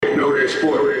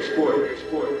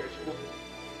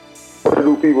What to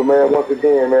do, people, man? Once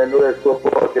again, man, know that stuff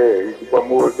podcast. You can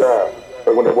more job.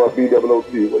 When that boy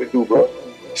BWOT. What it do, bro?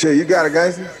 Shit, you got it,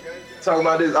 gangster. Talking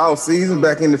about this off season,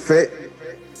 back in effect.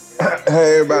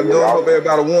 Hey, everybody doing? Hope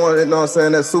everybody won. You know what I'm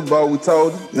saying? That Super Bowl we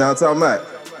told you. You know what I'm talking about?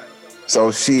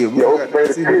 So shit. Yo, man,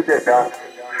 that, dog.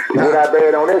 You went out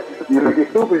bad on that. You look at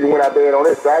stupid. You went out bad on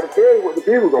that. Try to tell you what the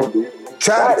people gonna do.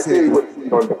 Try to tell you what the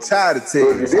gonna do. Try to tell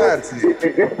you. If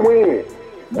you just win,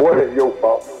 boy, that's your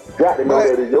fault. You got to know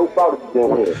that it's your fault if you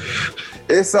didn't win.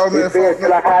 It's so many folks.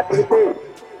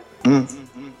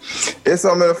 It's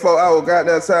so many folks. I was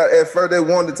goddamn tired. At first, they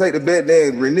wanted to take the bet,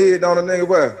 then reneged on the nigga.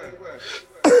 Well,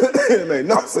 it made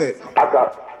no sense. I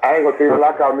ain't gonna tell you.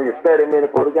 I called niggas 30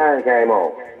 minutes before the game came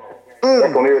on.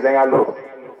 That's on everything I look.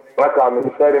 I called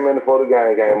niggas 30 minutes before the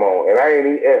game came on, and I ain't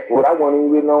even asked what I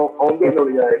wasn't even on betting on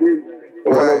the game.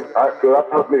 Right. I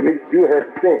thought niggas still had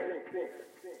the sense.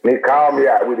 They called me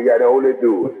out. We got that old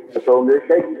dude. So they're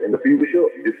shaking, and the people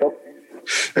shook.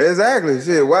 Exactly.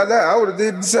 Shit. Why not? I would have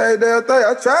did the same damn thing.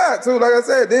 I tried to. Like I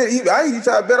said, I even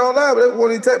tried to bet online, but they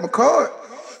wouldn't even take my card.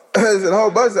 There's a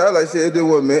whole bunch of. I was like, shit, it didn't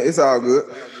work, man. It's all good.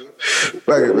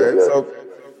 Like it, man.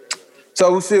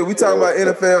 So shit, we talking about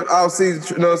NFL offseason,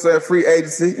 you know what I'm saying, free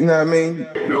agency, you know what I mean?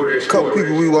 Couple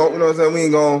people we want, you know what I'm saying? We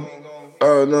ain't gonna, you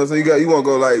know what I'm saying? You want to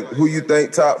go like who you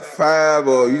think top 5,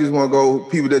 or you just want to go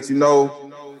people that you know?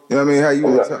 You know what I mean? How you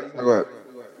want to talk about?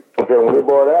 Okay, when they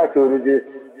brought out to it,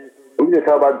 we just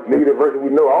talk about niggas versus we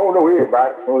know. I don't know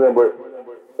everybody, you know what I'm saying?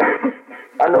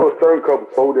 But I know a certain couple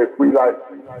folks that we like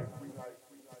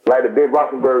the Ben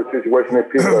Roethlisberger situation in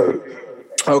Pittsburgh.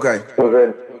 Okay. You know what I'm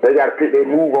saying? They got to pick their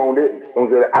move on it. You know what I'm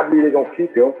saying? I believe they're gonna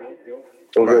keep him.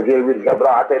 You know what I'm saying? But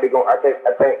I think they're gonna. I think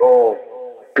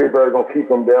Pittsburgh gonna keep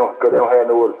them down because they don't have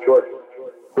no other choice.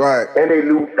 Right. And they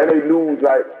lose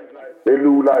like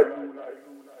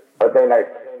I think like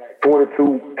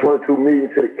 22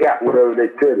 million to the cap, whatever they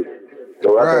tell it.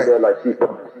 So I think they're like keep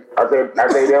them. I think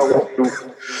they don't want to,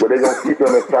 but they're gonna keep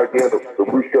them and try to get the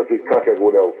restructure his contract,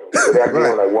 whatever. So they're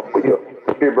giving like 1 year.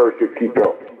 Pittsburgh should keep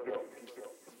them.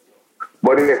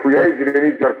 But in that free agent, they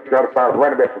need to try to find a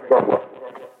running back from somewhere.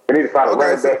 They need to find a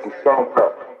running back from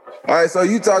somewhere. All right, so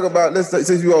you talk about, let's say,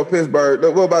 since you on Pittsburgh,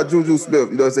 what about Juju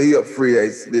Smith? You know, say he up free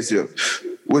agent this year.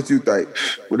 What you think?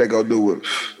 What they gonna do with him?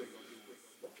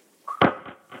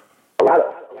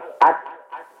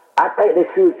 I think they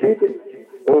should keep it. You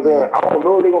know what I'm saying? I don't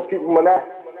know if they're gonna keep him or not.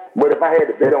 But if I had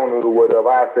to bet on it or whatever,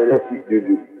 I'd say let's keep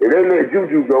Juju. If they let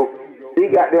Juju go, he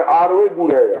got that all the way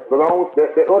good there. Because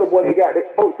the other boy, he got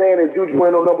that folks saying that Juju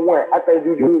ain't no number 1. I think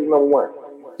Juju is number 1.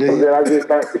 Yeah. I just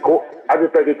think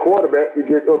the quarterback is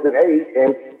just up in age,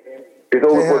 and it's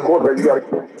over for the quarterback.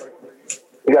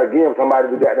 You gotta give him somebody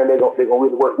to that, then they're gonna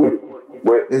really work with it.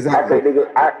 But exactly.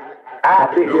 I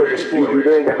think they'll keep Juju.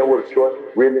 They ain't got no other choice,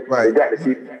 really. Right. They got to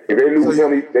keep. If they lose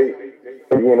him, they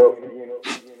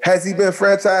Has he been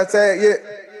franchise tagged yet?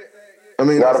 I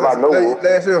mean, not if I know.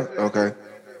 Last year, okay.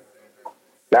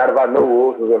 Not if I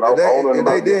know.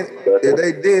 If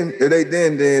they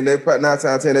didn't, then they probably 9 times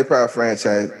out of 10 they probably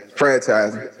franchise.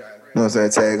 You know what I'm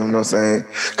saying? Tag them. You know what I'm saying?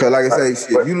 Because like I say,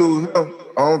 shit, if you lose him,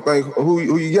 I don't think who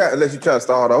you got unless you try to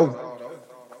start over.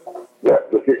 Yeah,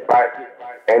 right.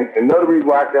 And another reason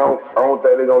why I don't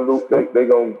think they're gonna lose, they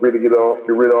gonna really get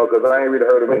rid of, because I ain't really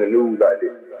heard them in the news like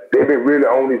this. They've been really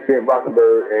only since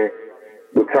Roethlisberger and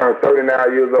returned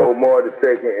 39 years old, more the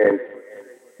second, and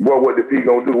what the P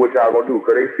gonna do? What y'all gonna do?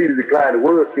 Because they see the decline, the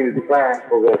world see the decline.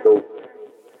 Okay, so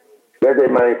that's their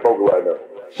main focus right now.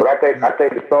 But I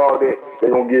think the star that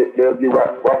they'll get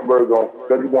Roethlisberger on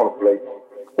because he want to play.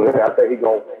 So I think he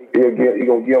gonna give him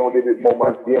a little bit more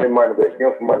money, give him money back, give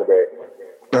him some money back.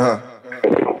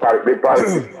 And they gonna probably go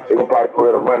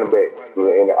at a running back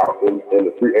in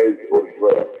the free agent or the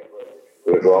draft.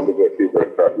 So I'm looking at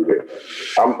Pittsburgh trying to do that.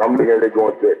 I'm looking at they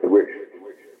going to that direction.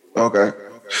 Okay.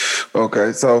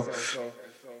 So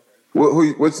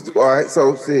what's all right?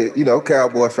 So shit,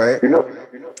 Cowboy fan.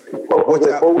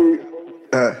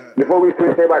 Before we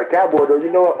say about the Cowboys,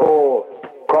 though,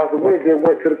 Carson Wentz just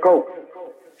went to the coach.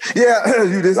 Yeah,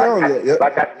 you just on that. Yep.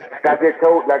 Like I just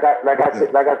told, I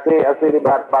said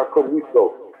about a couple weeks ago.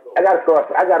 I gotta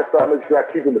start making sure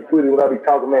I keep in the footage when I be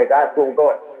talking, man. I told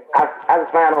God, I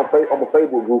just find on my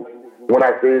Facebook group when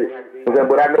I said it,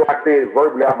 but I know I said it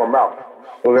verbally out my mouth.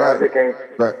 Right. We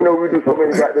do so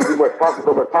many guys, too much talking, I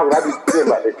be saying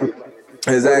about that shit.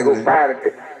 Exactly.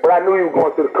 But I knew he was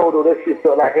going to the coach, though. That shit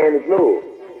felt like hand in glove.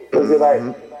 So it's like,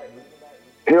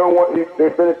 he don't want to be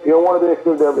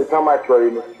in there every time I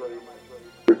trade him.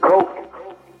 The coach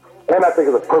And I think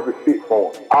it's a perfect fit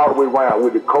for him. All the way around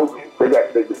with the coach. They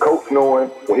got the coach knowing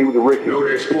when he was a rookie.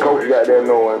 The coach got there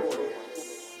knowing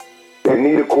they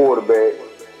need a quarterback.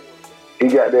 He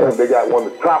got them. They got one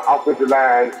of the top offensive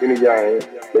lines in the game.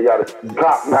 They got a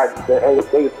top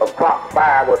top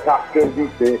 5 or top 10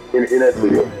 defense in that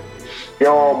field.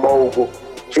 Young, mobile.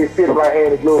 He fit right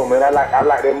hand in glove, man. I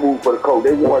like that move for the coach.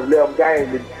 They won 11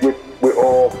 games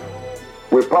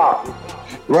with Pop.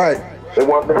 Right. They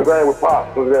won 11 games with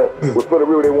Pop. With for the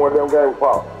real, they won 11 games with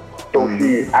Pop. So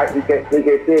he can't say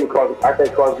because I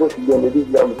think Carson Wentz is going to these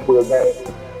 11 12 games.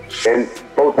 And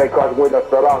folks think Carson Wentz done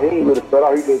start out. He ain't really start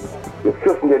out. He just the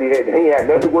system that he had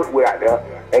nothing to work with out there.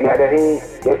 And that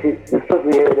the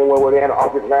system he had, where they had an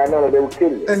offensive line, none of them, they were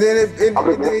killing it. And then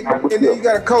you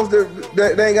got a coach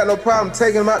that ain't got no problem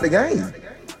taking him out the game.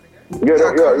 Yeah. You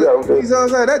know what I'm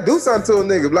saying? That do something to a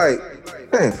nigga. Like,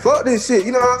 man, fuck this shit.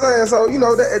 You know what I'm saying? So, you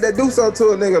know, that do something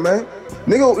to a nigga, man.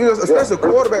 Nigga, you know, especially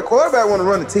quarterback. Quarterback want to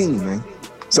run the team, man.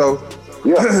 So,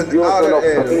 yeah, you don't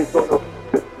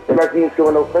like he ain't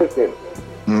showing no face in it.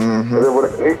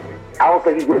 I don't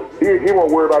think he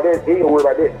won't worry about that. He ain't worry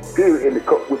about that. Period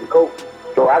with the coach.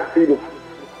 So I can see this.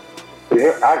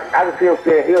 I can see him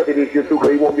staying healthy this year too,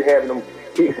 because he won't be having them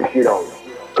kicks and shit on him.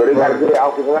 So they got a good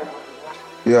offensive line.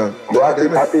 Yeah. So I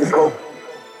see the coach.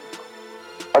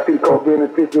 I see the coach being in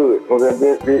the stick good.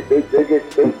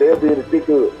 They'll be in the stick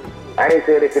good. I ain't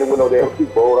saying they couldn't win no damn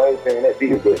Super Bowl. I ain't saying that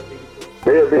either, but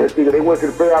they'll be in the stick good. They went to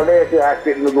the playoff last year. I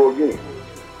expect them to go again.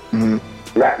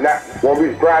 Won't be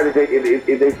surprised if they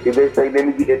say they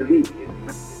need to get the lead.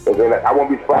 Okay, I won't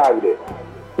be surprised with that.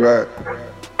 Right.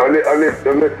 Unless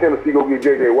Tennessee go get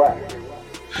J.J. Watt.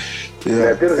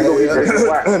 Yeah. Tennessee go get J.J.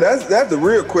 Watt. That's the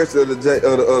real question of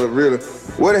the real.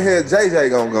 Where the hell J.J.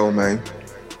 gonna go, man?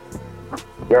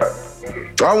 Yeah.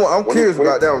 I'm curious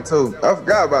about that one too. I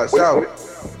forgot about Shaw.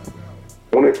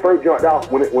 When it first jumped out,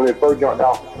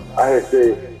 I had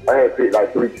picked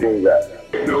like 3 teams out.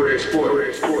 I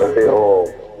said,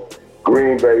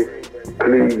 Green Bay,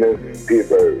 Cleveland,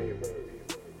 Pittsburgh.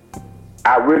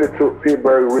 I really took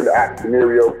Pittsburgh out the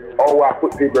scenario. I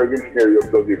put Pittsburgh in the scenario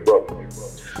because it's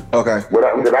brothers. Okay. But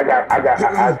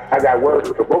I got word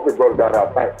that both his brothers got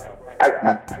out fight. I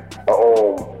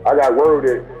got word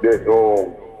that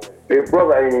his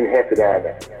brother ain't even happy down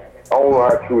there. I don't know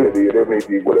how true that is. That may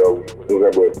be whatever.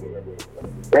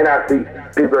 And I see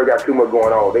Pittsburgh got too much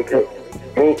going on. They can't.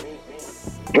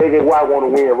 J.J. Watt want to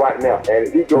win right now, and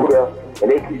if he go there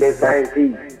and they keep that same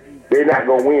team, they're not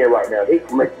gonna win right now. They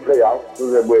can make the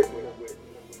playoffs,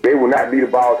 but they will not beat the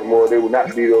Baltimore. They will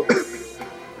not beat us.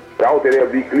 I don't think they'll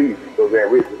beat Cleveland. So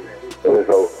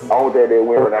I don't think they'll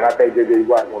win right now. I think J.J.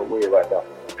 Watt want to win right now.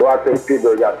 So I think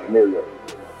Pittsburgh got the scenario.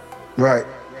 Right.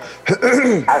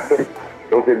 Then I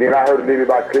heard a little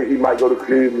about Cleveland. He might go to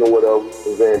Cleveland or whatever.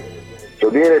 So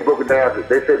then they broke it down.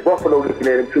 They said Buffalo looking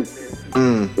at him too.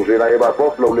 So they like about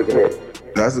Buffalo looking at him.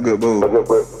 That's a good move.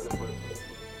 But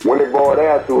when it boiled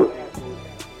down to it,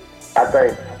 I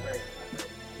think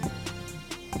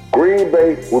Green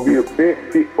Bay will be the best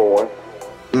fit for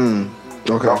him.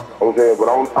 Okay. But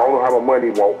I don't know how much money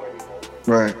he wants.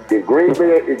 Right. If Green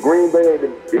Bay,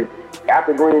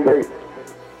 after Green Bay,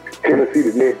 Tennessee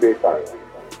the next best thing.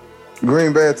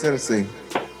 Green Bay, Tennessee.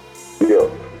 Yeah.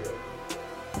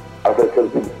 I think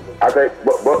Tennessee. I think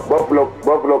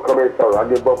Buffalo come in third. I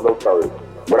give Buffalo third.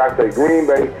 But I say Green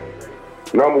Bay,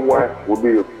 number 1, would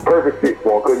be the perfect fit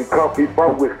for him because he's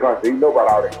from Wisconsin. He know about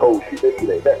all that cold shit. That shit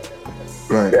ain't that.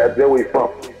 Right. That's where he's from.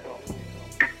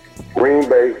 Green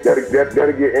Bay,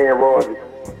 that'll get Aaron Rodgers.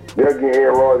 They'll get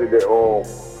Aaron Rodgers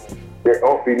that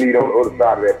ump he need on the other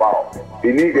side of that ball.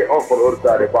 He needs that ump on the other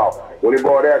side of that ball. When they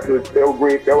brought out to it,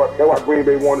 that's why Green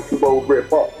Bay won the Super Bowl with Brett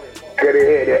Favre. Because they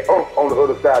had that ump on the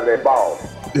other side of that ball.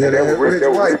 Yeah, that was Rich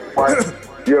White.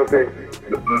 You know what I'm saying?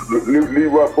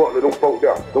 Leroy Butler, them folk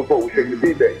down. Them folk was shaking the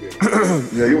feet back there.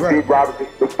 Yeah, you're right. Robinson,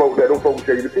 them folk was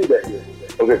shaking the feet back there.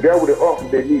 Okay, that was the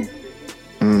ump they need.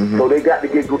 So they got to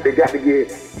get,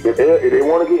 if they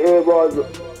want to get Aaron Rodgers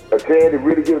a chance to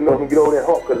really get enough and get over that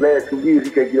hump, because last 2 years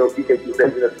he can't get the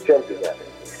champions out there.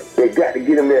 They got to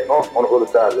get him that ump on the other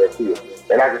side of that field.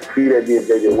 And I can see that being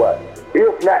J.J. Watt.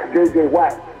 If not J.J.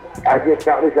 Watt, I just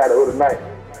found this out the other night.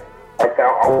 I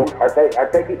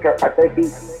think he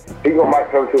might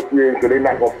turn to a free agent because they're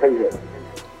not gonna pay him.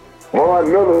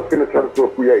 Von Miller is gonna turn to a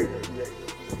free agent.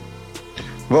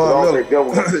 Von Miller,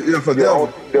 yeah, for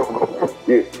Denver.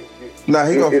 Yeah. Nah,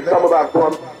 he gonna. It's something about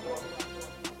Von.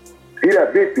 He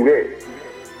done been through that.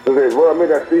 Okay, Von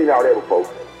Miller done seen all that before.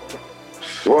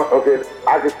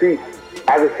 I can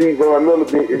see Von Miller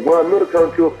if Von Miller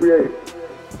turns to a free agent,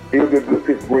 he'll be a good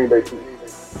fit for Green Bay too.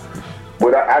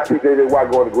 But I think they didn't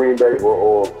want going to Green Bay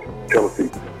or Tennessee.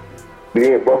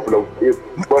 Then Buffalo, if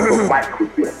Buffalo might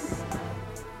quit them.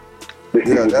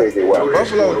 Yeah,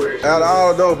 Buffalo, out of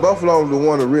all of those, Buffalo's the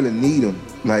one that really need them.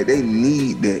 Like, they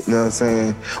need that, you know what I'm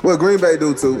saying? Well, Green Bay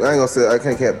do too. I ain't gonna say, I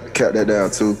can't cap that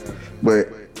down too. But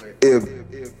if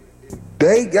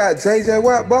they got J.J.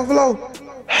 Watt, Buffalo,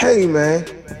 hey, man,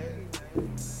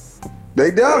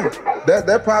 they done.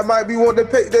 That probably might be one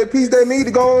that piece they need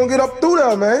to go and get up through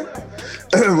there, man.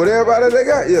 With everybody they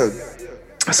got, yeah.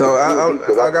 So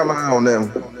I got my eye on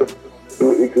them.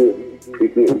 It could.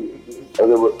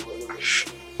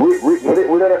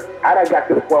 I done got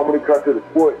to the point when it comes to the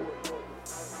sport,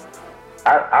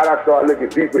 I done started looking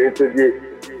deeper into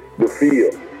the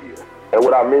field. And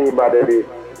what I mean by that is,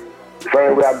 the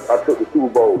same way I took the Super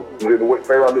Bowl, the same way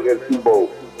I looked at the Super Bowl,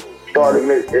 starting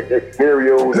at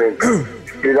scenarios and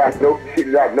shit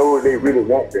that I know they really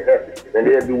want to happen. And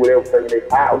they'll do whatever in their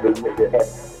power to make it happen.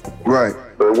 Right.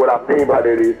 But what I mean by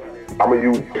that is, I'm going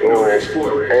to use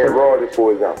Aaron Rodgers,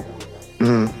 for example.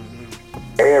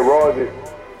 Mm-hmm. Aaron Rodgers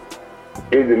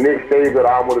is the next stage of the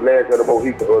arm of the last of the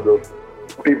Mohican, or the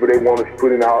people they want to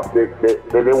put in the house, they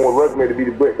want resume to be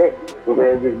the Brett Neck. So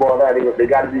just ball out, they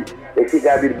should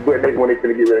gotta be the Brett Neck when they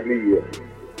finna get rid of me.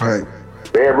 Right.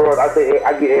 Aaron Rodgers,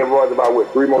 I get Aaron Rodgers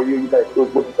about 3 more years. What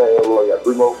you think Aaron Rodgers got?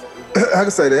 3 more? I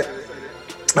can say that.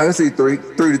 I can see 3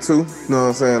 to 2. You know what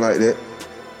I'm saying, like that.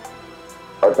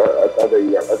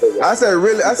 I say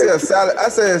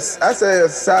a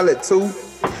solid 2,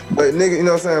 but nigga, you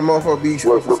know what I'm saying, motherfucker be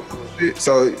shit.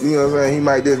 So you know what I'm saying, he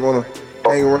might just wanna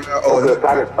hang around. A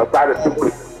solid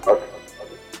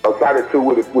 2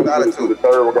 with the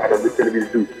third one got to be the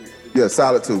 2. Yeah,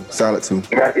 solid 2.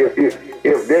 Now,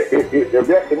 if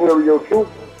that scenario true,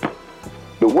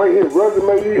 the way his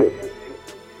resume is,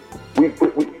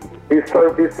 it's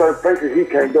certain places he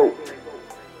can't go.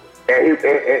 And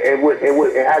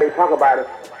how they talk about it,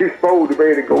 he's supposed to be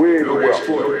able to go in as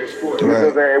well. You know what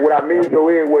I'm saying? What I mean go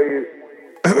in way is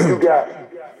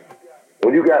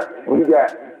when you got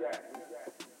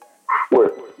what,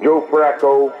 Joe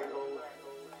Flacco,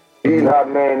 Eli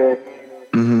Manning,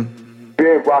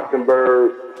 Ben Roethlisberger,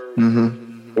 and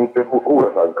who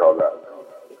else I can call that?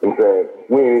 You know what I'm saying?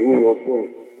 We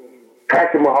ain't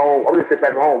Patrick Mahomes. I'm just saying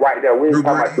Patrick Mahomes right there. We ain't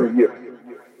talking about 3 years.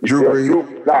 Drew Brees?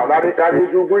 No, not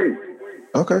Drew Brees.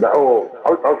 Okay.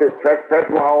 I'm saying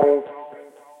Patrick Mahomes.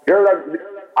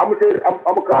 I'm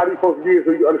gonna call these folks again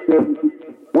so you understand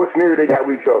what scenario they got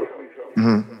with each other.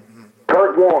 Mm-hmm.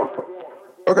 Kurt Warner.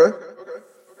 Okay.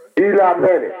 Eli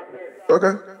Manning.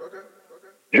 Okay.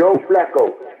 Joe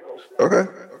Flacco. Okay.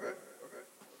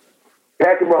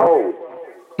 Patrick Mahomes.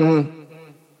 Mm-hmm.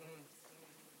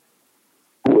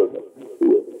 Who was it?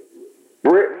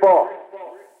 Brett Favre.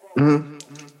 Mm-hmm.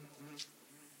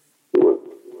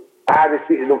 I just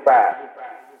sit in them 5.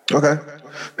 Okay.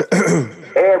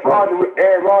 Aaron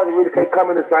Rodgers really can't come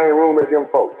in the same room as them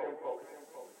folks.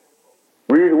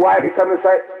 Reason why he come in the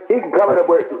same, he can come in there,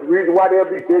 but the reason why they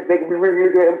can be really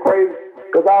looking at him crazy,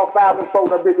 because all 5 of them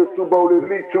folks have been to the Super Bowl at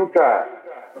least 2 times.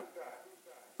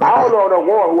 I don't know the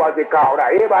one who I just called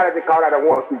out. Everybody just called out that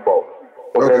won Super Bowl.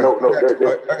 Okay.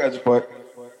 I got your point.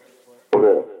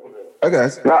 Okay. I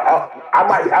got you. Now, I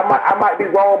might be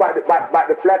wrong about the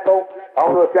Flacco. I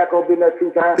don't know if Flacco been there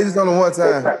 2 times. This is only 1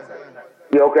 time.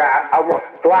 Yeah, okay.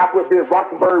 So I put Ben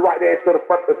Roethlisberger right there instead of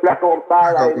Flacco on the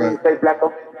side. I didn't even say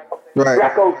Flacco. Right.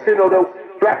 Flacco sitting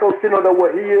on there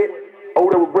where he is. Over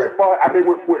there with Brett Favre. I mean,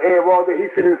 with Aaron Rodgers.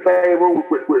 He's sitting in the same room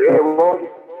with Aaron Rodgers.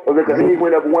 Because he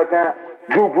went up 1 time.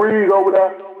 Drew Brees over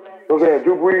there.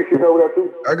 Drew Brees sitting over there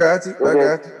too. I got you.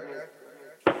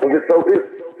 And just so this,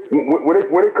 when it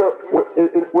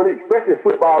especially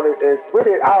football and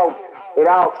really all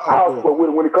sport,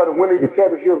 when it comes to winning the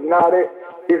championships and all that,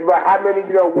 it's about how many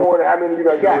you know won and how many you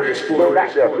know got. So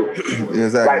not there too.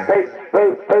 Exactly.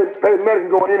 Like Peyton Manning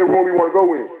can go in any room he want to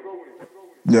go in.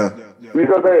 Yeah. You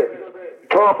know what I'm saying?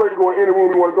 Tom Brady go in any room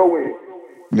he want to go in.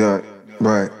 Yeah.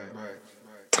 Right.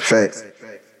 Facts.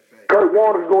 Kurt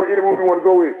Warner can go in any room he want to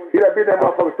go in. He done been that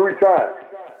motherfucker 3 times.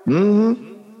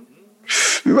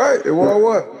 Mm-hmm. You're right. It won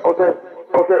what? Okay.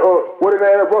 What is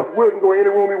that? Russell Wilson go in any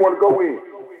room he want to go in.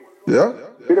 Yeah.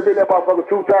 He done been that motherfucker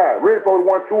 2 times. Really supposed to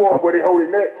won 2 on, but they hold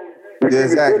his neck. Yeah,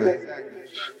 exactly.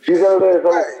 You know what I'm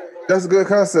saying? That's a good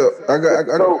concept. So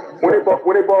when they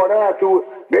ball down to it,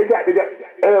 they got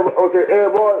Aaron Rodgers.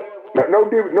 No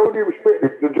disrespect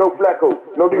to Joe Flacco.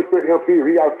 No disrespect to him here.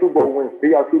 He got a Super Bowl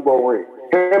win.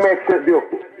 Him and Trent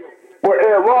Dilfer. But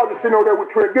Aaron Rodgers sitting over there with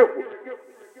Trent Dilfer.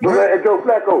 And Joe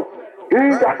Flacco. He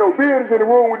ain't got no business in the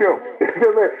room with them.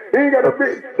 He ain't got no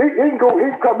business. He can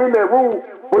come in that room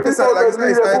But It's like the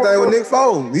same thing with Nick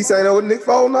Foles. He saying that with Nick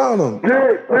Foles now.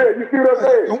 Yeah, you see what I'm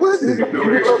saying? I'm with you.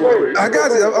 I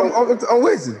got you. I'm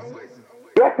with you.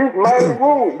 That's his main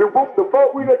room. The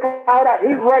folk we just called out,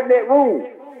 he run that room.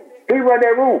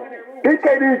 He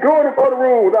can't even go in the other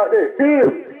rooms out there.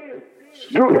 Him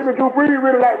and Drew Brees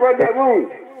really like run that room.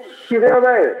 You know what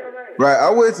I'm saying? Right, I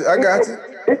with you. I got you.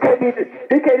 He can't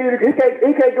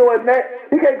go in that.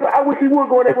 He can't go. I wish he would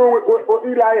go in that room with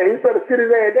Eli. He better sit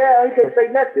his ass down. He can't say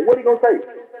nothing. What he gonna say?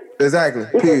 Exactly.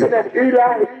 He can't say nothing to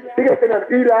Eli. He can't say nothing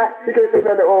to Eli. He can't say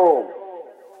nothing to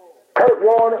Kurt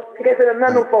Warner. He can't say nothing to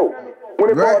none of them folks. When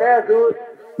they bought that good,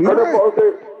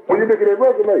 when you look at their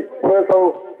resume,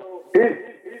 so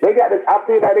they got this. I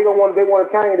feel like they want to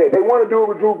change that. They want to do it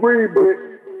with Drew Brees, but it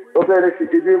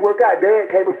didn't work out. Dan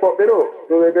came and fucked it up.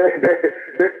 So I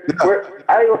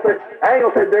ain't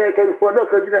gonna say Dan came and fucked it up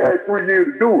because you done had 3 years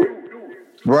to do it.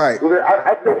 Right. So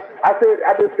I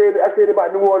said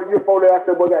about New Orleans year before that. I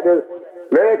said, boy, got this.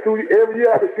 Last 2 years, every year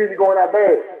I can see you going out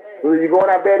bad. So you're going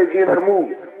out bad at the end of the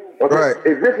movie. Okay? Right.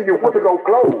 Eventually your winter gonna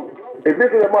close.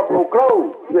 Eventually that motherfucker gonna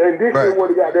close. And this year what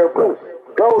he got there close.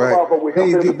 Close the motherfucker with him.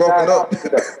 He get broken up.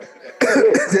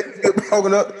 Get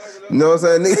broken up. You know what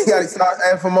I'm saying? Nigga got to start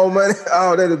asking for more money.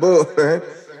 Oh, that is bull, man.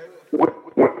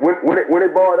 When they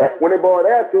bought that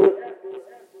to it,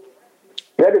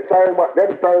 that is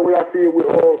the same way I see it with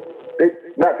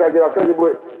not trying to get off country,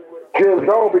 but Jerry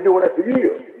Jones been doing that for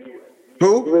years.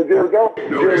 Who? Jerry Jones.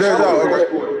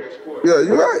 Yeah,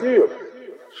 you're right. Yeah.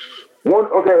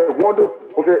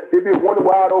 If you wonder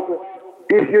wide open,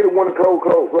 this year the one to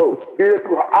close. Here's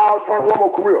through all Tony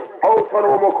Romo career, whole Tony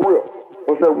Romo career.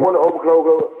 One to open,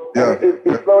 close. Yeah.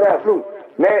 It slowed down too.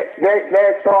 Now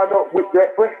starting up with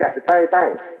that Prescott, the same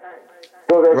thing.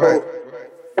 So that's right.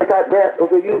 You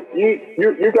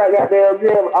got goddamn, you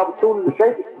have an opportunity to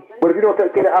shake it, but if you don't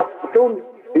take care of the opportunity,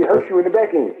 it hurts you in the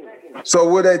back end. So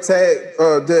will they tag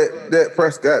that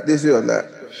Prescott this year or not?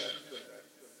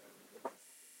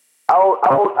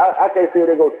 I can't say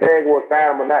they're going to tag or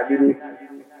sign or not do this,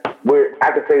 but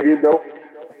I can say this though.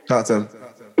 Talk to him.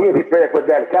 He'll be playing for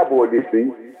Dallas Cowboys this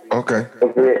season. Okay.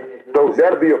 So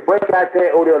that'll be a franchise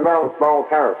tag or they'll announce long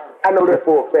term. I know that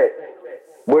for a fact.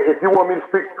 But if you want me to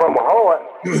speak from my heart,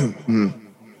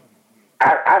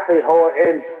 I say hard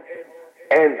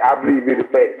and I believe it's a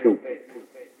fact too.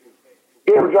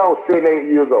 Aaron Jones 78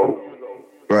 years old.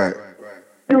 Right.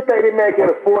 You think that man can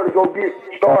afford to go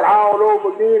start all over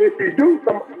again? If he do,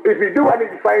 I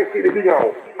need the same shit that he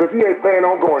on, because he ain't planning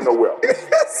on going nowhere. Yes,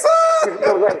 sir. You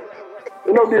know what I'm saying?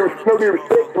 No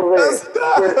disrespect to that.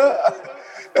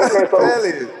 Okay, so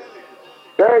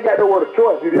they ain't got no other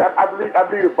choice. I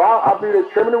believe the ball. I believe they're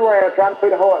trimming around, trying to play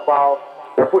the hard ball.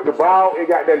 They put the ball. They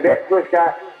got that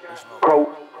Prescott coach.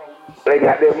 They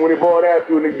got that when they ball out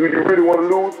to it. Do you really want to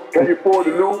lose? Can you afford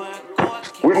to lose?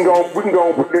 We can go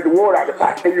get the water out the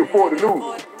pot. Can you afford to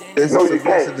lose? No, you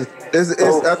can't. I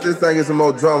just think it's the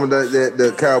most drama that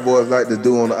the Cowboys like to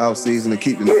do on the off season to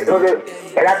keep them. Yeah,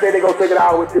 and I think they're gonna take it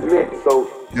out with this list. So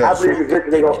I believe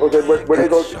they're gonna.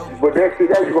 But that shit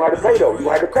that you gonna have to pay though. You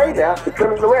gonna have to pay now to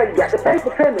trim it around. You got to pay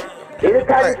for trimming.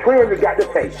 Anytime you trim, you got to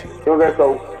pay. You know what I'm saying? So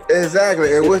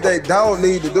exactly, and what they don't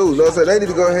need to do, you know what I'm saying? They need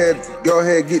to go ahead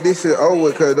and get this shit over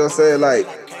with, cause you know what I'm saying, like.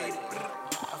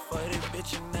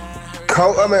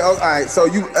 All right, so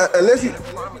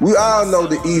we all know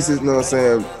the East is, you know what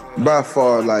I'm saying, by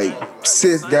far, like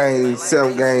 6 games,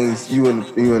 7 games, you in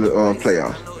the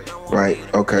playoffs, right?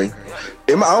 Okay.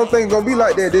 I don't think it's gonna be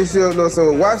like that this year, you know what I'm saying,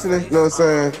 with Washington, you know what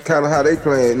I'm saying, kind of how they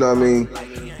playing, you know what I mean,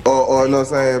 or you know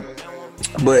what I'm saying,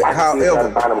 but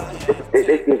however. They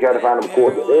still try to find them a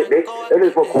quarterback. They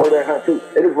just for quarterback hunt too.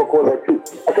 They just for quarterback too.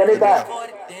 Okay, they buy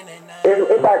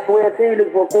 12 teams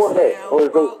looking for a quarterback.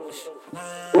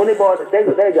 When they bought, they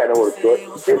got no other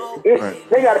choice.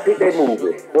 They got to pick their move.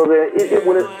 So if you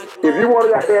want to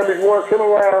goddamn, if you want to come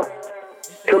around,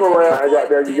 and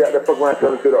goddamn, you got to fuck around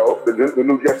coming to the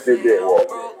new Justice Jaguars.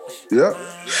 Yeah.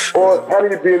 Or how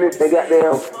many business they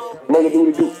goddamn make it do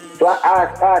what they do. So I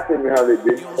tell me how they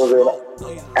did.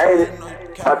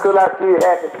 Until I see it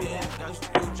happen,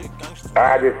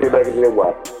 I just sit back and say,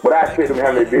 watch. But I sit them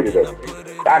how they did it.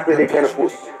 I think they can't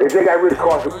afford. If they got rid of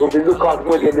Carson, if they do Carson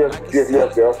Wentz, they just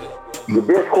left there. The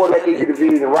best quarterback in the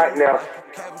division right now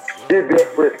is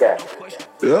Dak Prescott.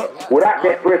 Yeah. Without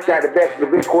Dak Prescott, the best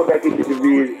quarterback in the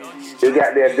division is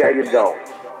got there Daniel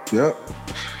Jones. Yeah.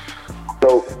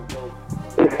 So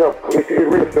it's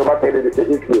real stuff. I think it's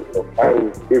real stuff.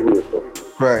 It's real stuff.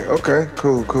 Right. Okay.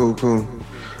 Cool.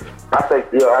 I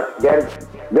think the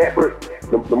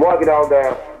market all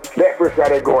down. That first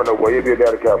shot ain't going nowhere. It'll be a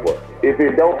Dallas Cowboy. If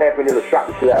it don't happen, it'll shock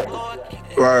the shit out of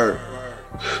you. Right.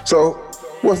 So,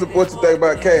 What you think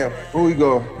about Cam? Who he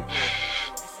going?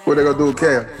 What they gonna do with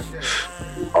Cam?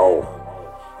 Oh,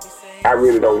 I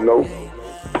really don't know.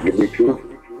 To be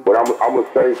true, but I'm gonna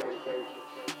say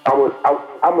I'm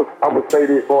gonna say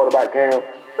this part about Cam.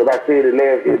 Because I said it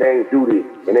last year, they ain't do this,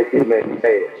 and that shit made me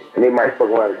mad. And they might fuck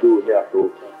around and do it now,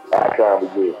 so I'll try them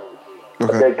again.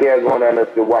 Okay. I think Cam going down there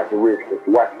to watch the Redskins,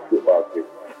 to watch the football season.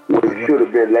 What it should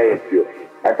have been last year.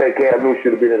 I think Cam Newton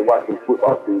should have been in watching the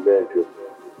football season last year.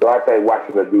 So I think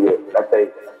Washington do that. I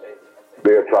think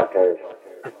they'll try Cam.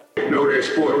 No, that's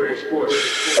sport.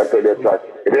 I think they'll try.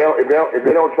 If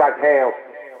they don't try Cam,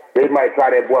 they might try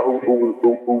that boy who's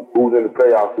in the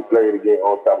playoffs who played again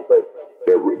on top of play.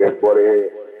 That's what they had.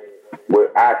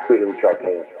 But I expect them to try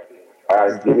Cam.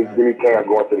 Give me Cam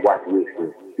going to the Washington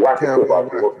Redskins. Watch the football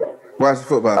team. Watch the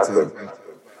football team.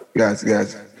 Gotcha.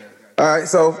 All right,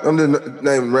 so I'm just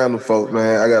naming random folks,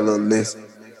 man. I got a little list.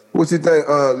 What you think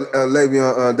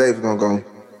Le'Veon Davis gonna go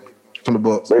from the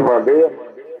Bucs? Le'Veon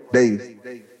Davis.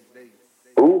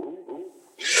 Who?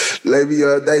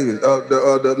 Le'Veon Davis,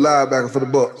 the linebacker for the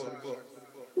Bucs.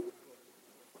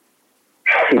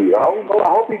 I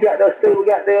hope he got that still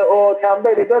got there Tom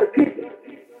Brady. They better keep it.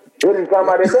 They didn't talk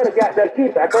about they better got that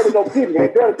keep it. I better go keep it. They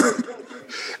better keep it.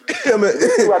 Yeah, man,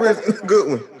 Chris, good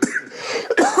one.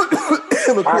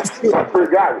 Chris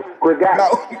got it.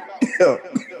 Yeah.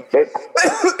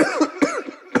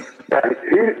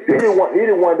 He didn't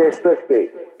want that suspect.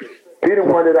 He didn't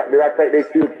want that I think they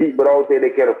should keep, but I don't think they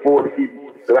can afford to keep.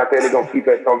 Because I think they're gonna keep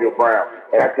Antonio Brown,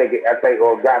 and I think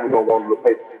Godwin's gonna go to the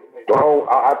paper. So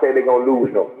I think they're gonna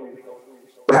lose him.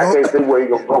 But I can't see where he's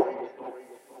gonna go.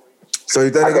 So you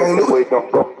think they're gonna lose?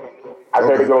 I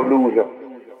think they're gonna lose him.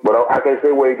 But I can't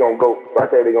say where he's gonna go. So I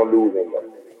think they're gonna lose him.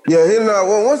 Yeah,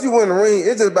 well, once you win the ring,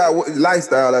 it's just about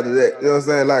lifestyle after that. You know what I'm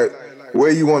saying? Like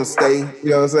where you want to stay. You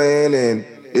know what I'm saying? And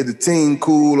is the team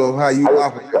cool or how you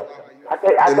operate? I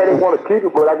think they want to keep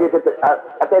it, but I think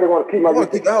they want to keep my. They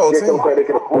want to keep the whole team. They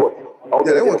can afford.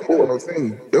 Yeah, they want to keep the whole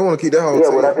team. They want to keep that whole team.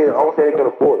 Yeah, but I don't think they can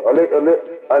afford it.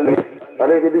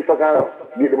 Unless they do some kind of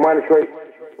get the money straight.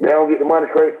 They don't get the money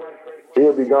straight,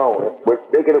 he'll be gone.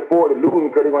 But they can afford to lose him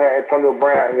because they're going to have Antonio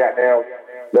Brown and got down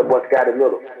that boy Scotty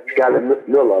Miller.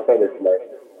 I think that's his name.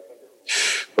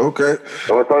 Okay.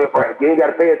 So Antonio Brown, you ain't got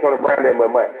to pay Antonio Brown that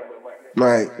much money.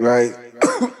 Right.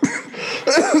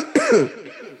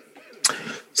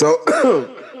 So,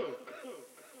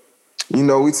 you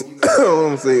know, let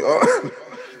me see.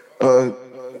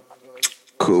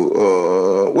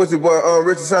 Cool. What's your boy,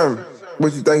 Richard Sherman?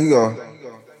 What you think he going?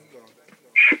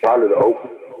 Probably the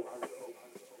Oakland.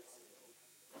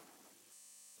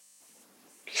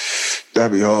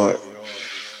 That'd be hard.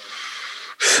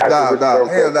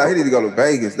 Hell nah, he need to go to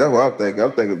Vegas. That's what I'm thinking.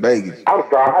 I'm thinking Vegas. I'm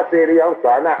sorry. I said it. I'm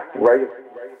sorry. Not Vegas.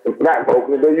 Not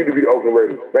Oakland. They used to be the Oakland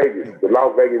Raiders. Vegas. The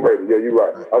Las Vegas Raiders. Yeah, you're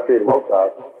right. I said it most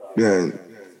times.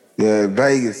 Yeah,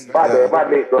 Vegas. My bad,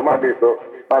 so.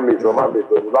 The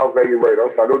Las Vegas Raiders.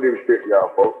 I'm sorry. Don't disrespect y'all,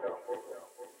 folks.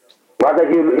 But I think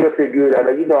he'll fit good. I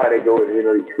know you know how they go in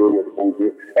the he's screwing with the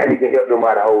movie. And he can help them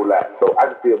out a whole lot. So I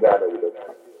just feel down there with them.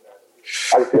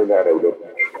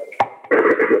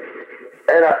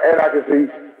 And I can see,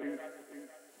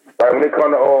 like when they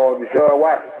come to Deshaun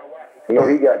Watson, you know,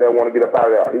 he got that want to get up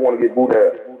out of there. He want to get booed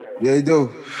out. Yeah, he do.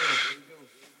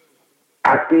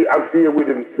 I'm still with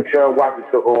Deshaun Watson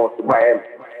to Miami.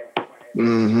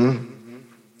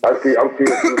 I'm still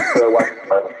with Deshaun Watson.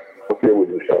 I'm still with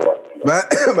Deshaun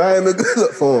Watson. Miami good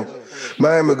look for him.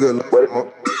 Miami good look for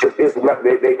him.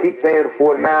 They keep saying the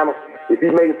 49ers. If he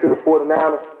makes it to the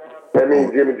 49ers, that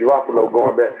means Jimmy Garoppolo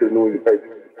going back to the New England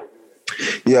Patriots.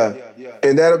 Yeah,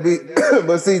 and that'll be.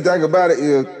 But see, think about it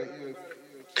is,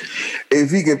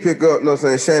 if he can pick up, you know what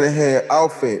I'm saying, Shanahan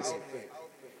offense.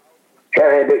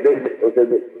 Shanahan,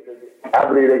 I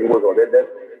believe they can work on that.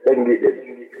 They can get that.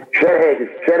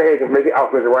 Shanahan can make it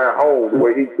offense around home the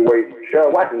way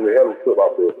Sean Watson is a hell of a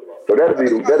football player. So that'll be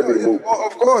the move.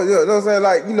 Of course, yeah. You know what I'm saying?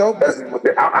 Like, you know.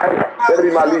 That'll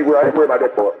be my lead where I ain't worried about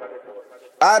that part.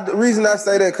 The reason I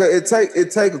say that, because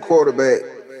it take a quarterback,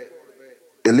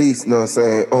 at least, you know what I'm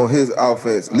saying, on his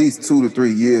offense, at least 2 to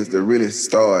 3 years to really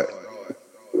start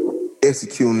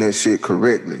executing that shit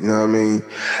correctly. You know what I mean?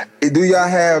 Do y'all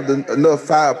have enough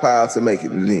firepower to make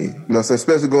it in? You know what I'm saying?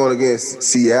 Especially going against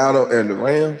Seattle and the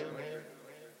Rams.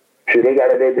 Shit, they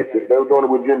got it. They were doing it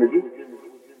with Jimmy G.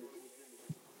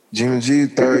 Jimmy G,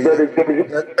 third.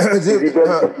 Is he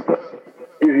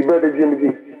better than Jimmy G?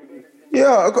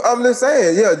 Yeah, I'm just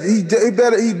saying. Yeah, he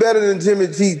better than Jimmy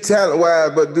G talent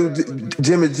wise, but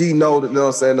Jimmy G know that? You know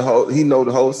what I'm saying? He know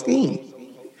the whole scheme.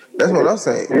 That's what I'm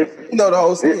saying. He know the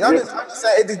whole scheme. I'm just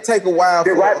saying it did take a while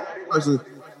for a person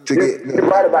You're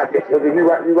right about that. You're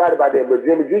right about that. But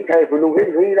Jimmy G came from New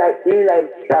England. He ain't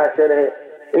like Kyle Shanahan.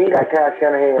 He ain't like Kyle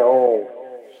Shanahan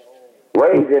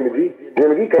raised Jimmy G.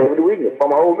 Jimmy G came from New England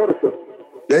from a whole other system.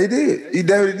 Yeah, he did. He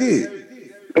definitely did.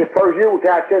 His first year with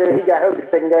Kyle Shanahan, he got hurt the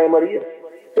second game of the year.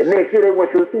 And next year they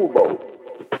went to the Super Bowl.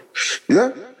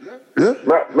 Yeah.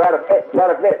 Matter of fact,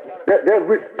 that's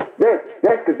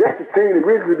the team that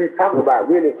really be talking about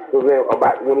really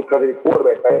about when it comes to the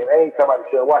quarterback thing. I ain't talking about the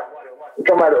Sean Watson. I'm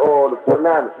talking about the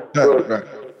 49ers. Right.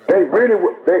 They really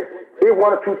they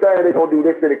one or two things they gonna do.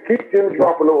 They say to keep Jimmy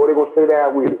Garoppolo or they gonna stay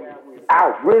down with him.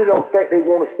 I really don't think they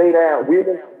want to stay down with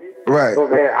him. Right. So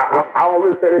I don't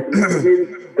really say that's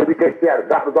because we can't stay out of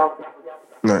the doctor's office.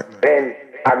 Right. And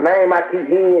a name I keep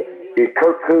hearing is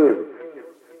Kirk Cousins.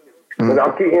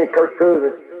 I keep hearing Kirk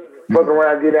Cousins fucking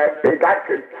around get that. They got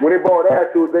to, when they bought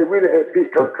that to us, they really had picked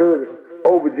Kirk Cousins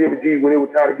over Jimmy G when they were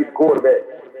trying to get the quarterback.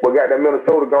 But got that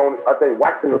Minnesota going. I think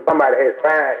Washington or somebody had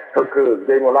signed Kirk Cousins.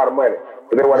 Gave him a lot of money.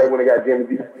 So that's why they went and got Jimmy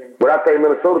G. But I think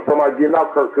Minnesota somebody getting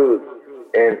out Kirk Cousins.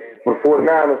 And the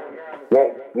 49ers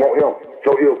want him.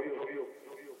 So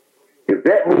if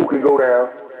that move can go down,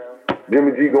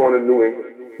 Jimmy G going to New England.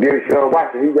 Then Sean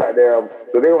Watson, he got down.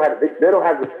 So they got to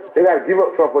give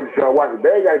up something for the Sean Watson.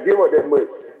 They ain't got to give up that much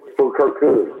for Kirk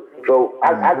Cousins. So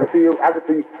I can see him. I just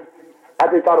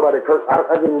thought about it.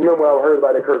 I just remember I heard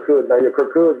about that Kirk Cousins. Now,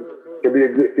 Kirk Cousins can be a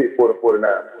good fit for the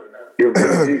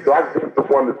 49ers. So I can see him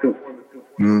 1 to 2.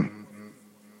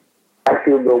 I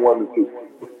see him go 1 to 2.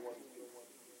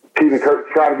 Keeping Kirk,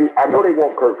 trying to get. I know they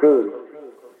want Kirk Cousins.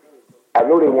 I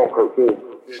know they want Kirk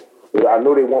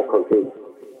Cousins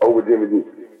over Jimmy G.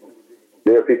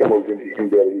 They'll pick him over Jimmy G.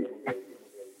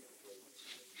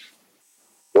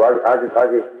 So I just,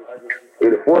 if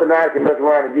the 49ers can mess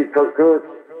around and get Kirk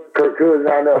Cousins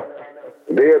not enough,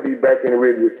 they'll be back in the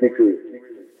rig with Sixers.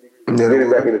 They'll be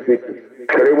back in the Sixers.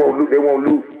 Because they won't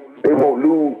lose.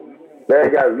 They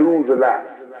ain't got to lose a lot.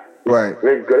 Right.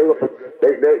 They go,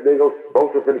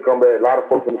 folks are finna come back, a lot of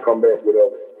folks finna come back,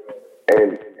 whatever.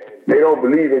 And they don't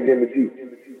believe in Jimmy G.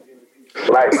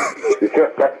 Like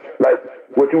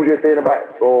what you were just saying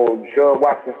about Sean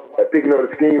Watson, picking up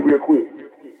the scheme real quick.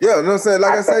 Yeah, you know what I'm saying?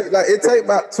 Like I said, like it take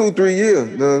about 2-3 years.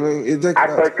 You know what I mean? I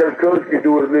think Kirk Cousins can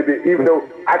do it a little bit, even though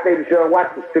I think that Sean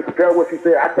Watson, to compare what you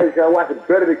said, I think Sean Watson is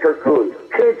better than Kirk Cousins.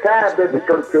 10 times better than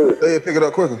Kirk Cousins. They pick it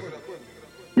up quicker.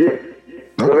 Yes.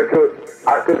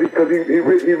 Because he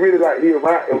really like, he around, you know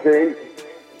what I'm saying?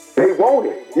 They want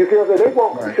it. You see what I'm saying? They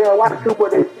want Sean Watson too,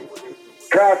 but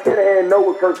Kyle Shanahan know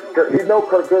what he know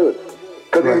Kirk Cousins.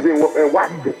 Because he was in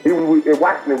Washington. He was in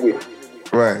Washington with him.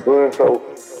 Right. So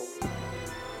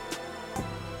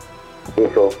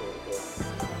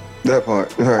that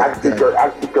part. Right. I see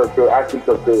Kirk Cousins.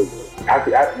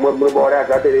 When the ball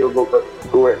after, I think they will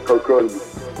go at Kirk Cousins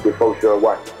before Sean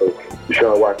Watson.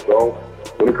 So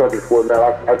when it comes to the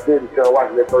 49ers, I said to Sean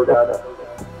Watson that first down.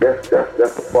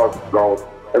 That's a far gone.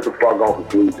 That's a far gone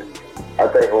conclusion. I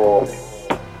think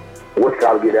what's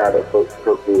got to get out of Kirk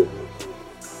Cousins.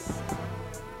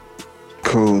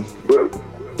 Cool. But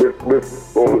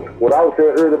what I was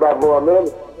saying earlier about Von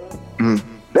Miller,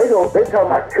 they talking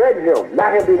about trading him,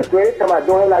 not him being a trade. They talking about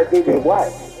doing it like DJ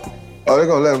White. Oh, they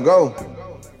gonna let him go?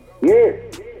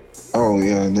 Yes. Oh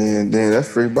yeah, then that's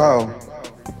free ball.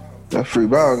 That free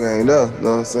ball game, though. You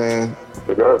know what I'm saying?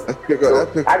 I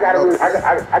gotta read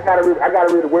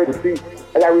the way to see.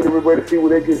 I gotta read the way to see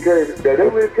where they get traded. They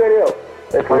really cut him.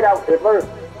 They played out at first.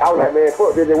 I was like, man,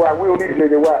 fuck DJ White. We don't need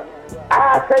DJ White.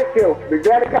 I'll take him. The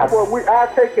Dallas Cowboys,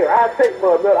 I'll take him. I'll take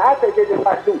Von Miller. I'll take DJ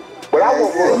White too. But I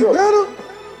want Von Miller.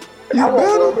 You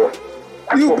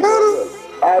better?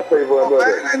 I'll take Von Miller.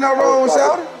 Ain't nothing wrong with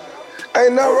y'all.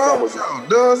 Ain't nothing wrong with y'all. You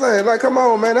know what I'm saying? Like, come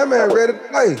on, man. That man ready to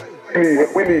play.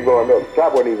 We need Von Miller.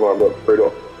 Cowboys need Von Miller. Straight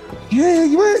up. Yeah,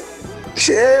 you ain't.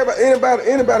 Shit,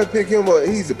 anybody pick him up,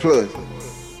 he's a plus.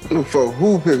 For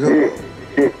who pick him up?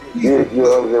 Yeah, you know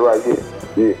what I'm saying right here.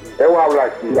 Yeah. That's why I was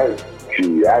like, I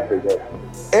take that.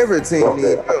 Every team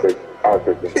needs help. I'll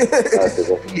take that.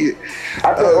 Yeah. I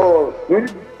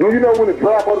think, do you know when the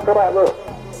draft ought to come out, bro?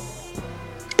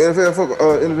 NFL,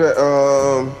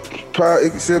 probably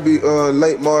it should be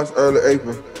late March, early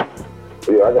April.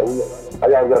 Yeah, I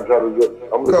got to try to get.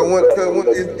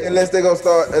 Unless they gonna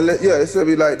start, it should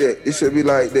be like that. It should be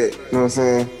like that. You know what I'm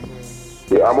saying?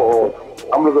 Yeah,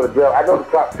 I'm looking at the draft. I know the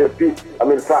top 10 picks. I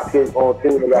mean, the top 10 on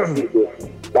team that got picked. A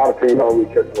lot of teams don't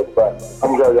really catch what's back.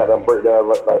 I'm gonna got them break down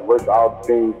like versus all the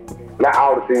teams. Not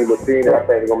all the teams, but teams that I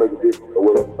think are gonna make a difference or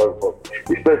whatever.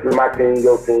 Especially my team,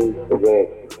 your team, again,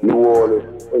 New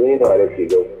Orleans. You know how that shit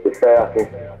goes. The Falcons.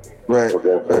 Right.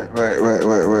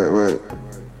 Right.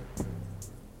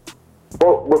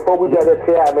 But before before we got that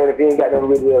T.I., man, if he ain't got nothing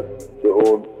really else to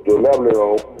elaborate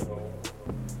on,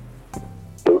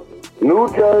 New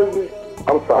Jersey,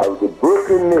 I'm sorry, the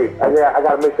Brooklyn Knicks. I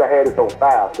got to make sure I had this on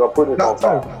file, so I'm putting this on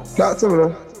file. Not to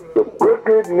me, The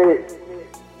Brooklyn Knicks,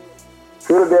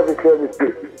 Philadelphia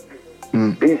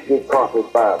 76ers, Eastern Conference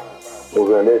Finals.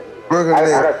 Brooklyn Knicks. I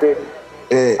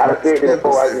done said this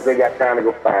before, I just ain't got time to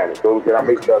go find it. So I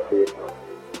make sure I say it.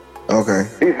 Okay.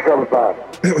 Eastern Conference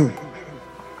Finals.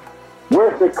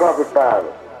 Western Conference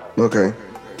Finals. Okay.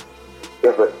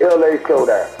 It's an LA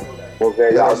showdown. You know what I'm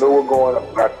saying? Y'all know what's going on.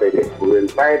 I say that. The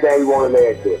same thing we wanted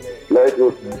last year.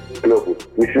 Lakers, Clippers.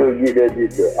 We should get that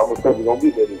this year. I'm gonna say we're gonna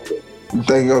get that this year. You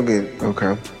think you're gonna get it?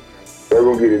 Okay. They're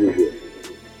gonna get it this year.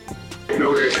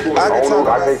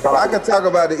 I can talk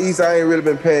about the East. I ain't really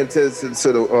been paying attention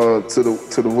to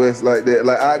the West like that.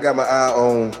 Like I got my eye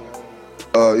on,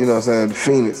 you know what I'm saying, the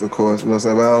Phoenix, of course. You know what I'm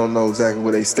saying, but I don't know exactly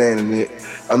where they standing at.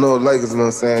 I know the Lakers. You know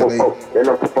what I'm saying, they're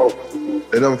number 4.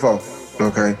 They're number 4.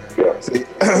 Okay. Yeah. See,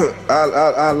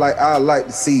 I like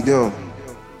to see them. You know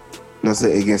what I'm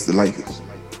saying, against the Lakers.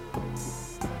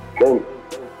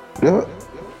 Yeah.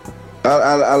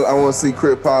 I want to see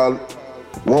Chris Paul.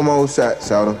 One more shot,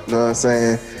 shout him. You know what I'm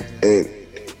saying? And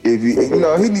if you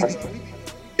know, he need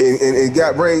and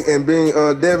got bring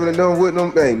Devin and them with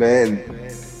them, hey man,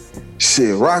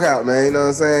 shit, rock out, man. You know what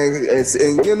I'm saying?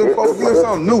 And give them folks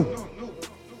something new.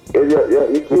 Yeah,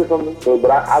 he did something.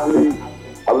 But I believe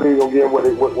gonna get what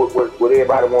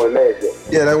everybody wanted last year.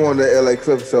 Yeah, they wanted the LA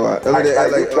Clippers show out.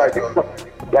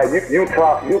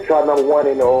 Utah number 1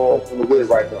 in the West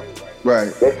right now.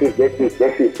 Right. That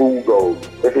shit food gold.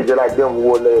 That shit just like them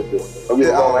wore last year. Don't get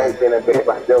me wrong, I ain't saying that bad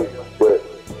about them, but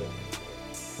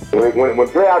when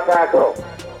playoff time comes,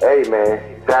 hey man,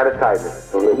 time to tighten.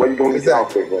 So where you gonna get your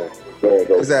outfit from?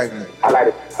 Exactly. I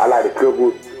like the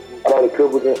Clippers. I like the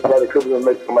Clippers and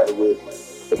make somebody with.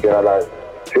 And then I like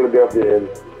Philadelphia and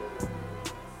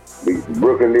the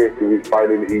Brooklyn Nets to be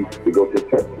fighting in the East to go to the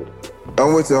championship.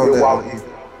 I'm with you on that.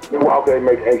 Milwaukee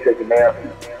ain't shaking their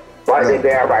feet. Right they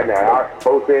down right now. I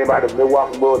both saying about the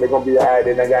Milwaukee Bulls, they're gonna be alright.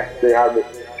 Then they got to say how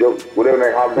whatever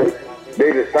they holiday.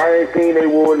 They the same team they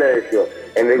wore last year,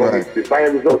 and they're gonna get the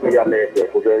same results they got last year.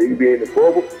 Okay, you be in the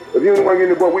bubble. If you don't want to get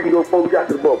in the bubble, we can go before we got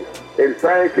to the bubble. They the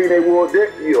same team they wore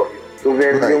this year. So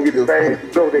then they're gonna get the same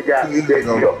results they got this year.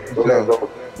 So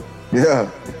yeah.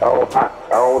 I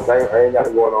ain't got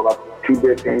it going on. Like 2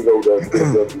 big teams over there,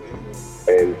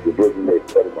 and the Brooklyn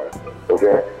Nets.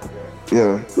 Okay.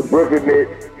 Yeah. The Brooklyn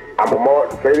Nets. I'm gonna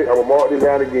mark this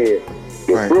down again.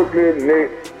 The Brooklyn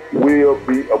Nets will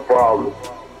be a problem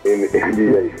in the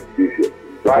NBA this year.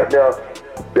 Right now,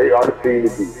 they are the team to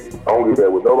beat. I don't give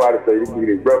that with nobody say they can get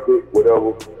a record,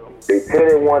 whatever. They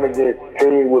 10-1 against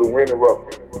teams with a winning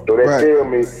record. So they tell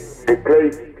me they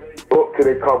play up to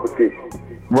their competition.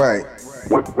 Right.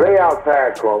 When playoff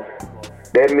time comes,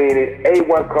 that means it's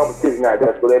A1 competition now.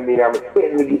 That's what that means. I'm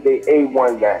expecting to get their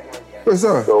A1 game. For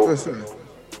sure. So, for sure.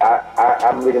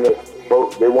 I'm looking at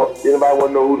folks. Anybody want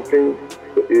to know who the team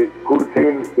is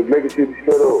making sure to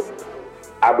shut up?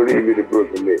 I believe it's the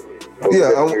Brooklyn Nets. So yeah,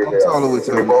 I'm totally with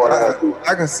you.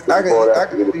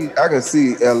 I can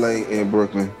see LA and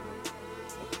Brooklyn.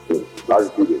 I can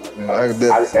see that. Yeah, I can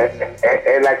definitely.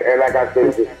 And like I said,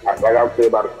 like I said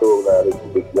about the story now,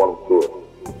 it's one story.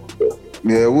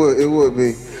 Yeah, it would be.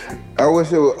 I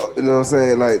wish it would, you know what I'm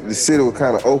saying, like the city would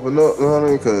kind of open up, you know what I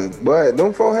mean? Because, boy,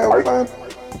 them folk have fun.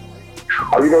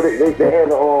 Oh, you know, they had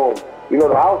the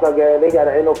All-Star game, they got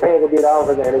ain't no fans gonna be at the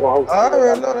All-Star game, they gonna host it. I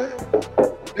already know that.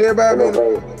 Everybody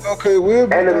okay, we'll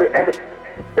be. And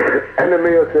the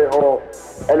mayor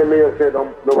said,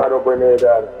 nobody don't bring their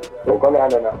down. Don't come down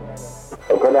there now.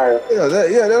 Don't come down here.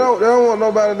 Yeah, they don't want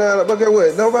nobody down there. But guess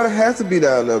what? Nobody has to be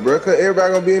down there, bro, because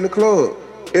everybody gonna be in the club.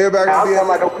 Everybody gonna be in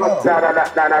the club.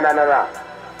 No.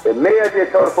 The mayor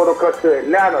just told us for the come to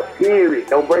Atlanta, period.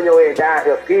 Don't bring your ass down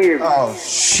here, period. Oh,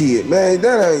 shit, man.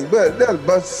 That's a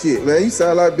bunch of shit, man. You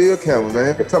sound like Bill Campbell,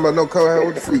 man. Talking about no coming out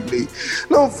with the freak league.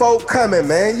 No folk coming,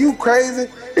 man. You crazy?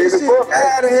 This shit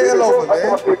out of hell over,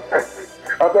 man.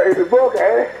 I thought in the book,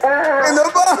 eh? In the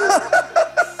book?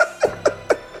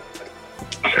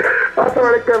 I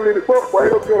thought they coming in the book, boy.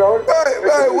 Don't get on.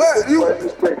 Right, what? You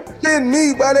kidding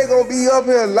me, but they gonna be up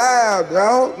here live,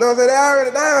 dog. No, they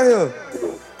already down here.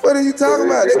 What are you talking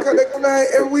about? They come down here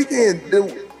every weekend. The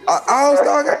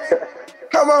All-Star game?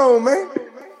 Come on, man.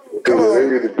 Come on.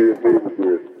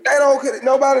 They don't.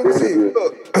 Nobody can see.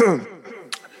 Look,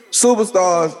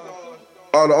 superstars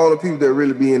are the only people that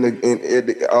really be at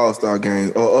the All-Star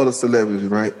game or other celebrities,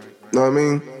 right? Know what I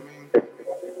mean?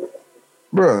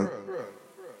 Bruh.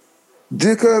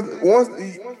 Because once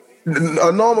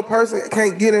A normal person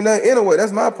can't get in there anyway.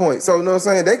 That's my point. So, you know what I'm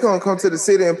saying? They gonna come to the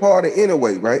city and party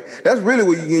anyway, right? That's really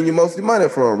where you're getting your most money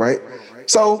from, right?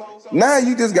 So now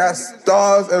you just got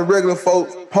stars and regular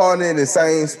folks partying in the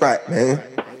same spot, man.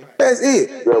 That's it.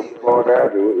 It's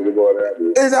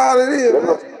all it is,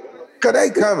 man. Cause they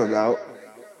coming out.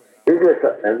 It just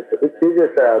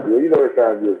sounds good. You know it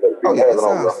sounds good. Oh yeah, it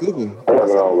sounds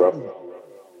super.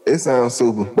 It sounds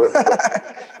super. But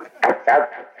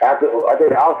after I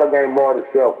think also game Martin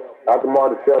Self. After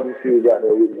Martin Self, you see what got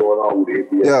there going on with the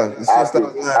NBA. Yeah, I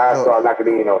start locking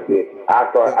in on it. I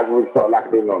can really start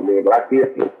locking in on it, but I still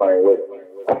feel playing with it.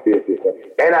 I still feel playing.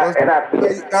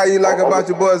 How you like about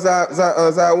your boy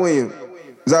Zion Williams?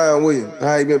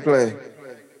 How you been playing?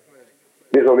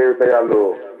 This on everything I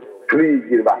love. Please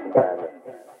get him out the time.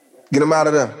 Get him out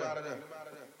of there.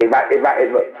 If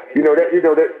you know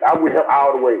that, I would help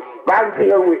all the way. If I can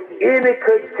deal with any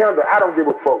contender, I don't give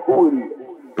a fuck who it is.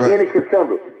 Right. Any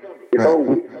contender, it's over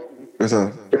with. It's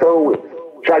over with.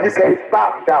 So you can't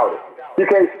stop shouting. You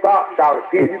can't stop shouting.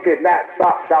 Period. You cannot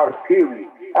stop shouting. Period.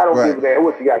 I don't give a damn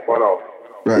what you got going on.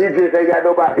 Right. He just ain't got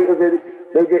nobody. He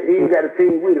ain't got a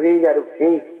team with him. He got to get.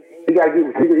 He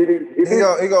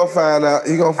gonna find out.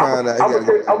 He gonna find out. I'm gonna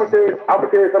tell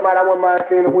you somebody I wouldn't mind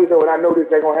seeing the window, and I know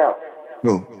this ain't gonna happen.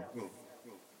 No.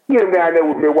 Get him down there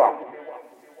with Milwaukee.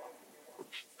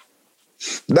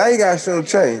 Now you got some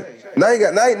change. Now you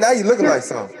looking like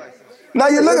something. Now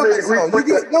you looking like something. You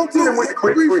get no two.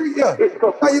 Yeah.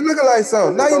 Now you looking like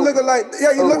something. Now you looking like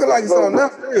you looking like something. Now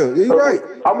for real. Yeah, you right.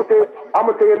 I'm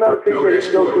gonna tell you another thing that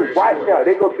he go through right now.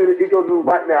 He go through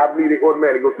right now. I believe they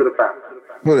automatically go to the final.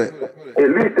 Who that? At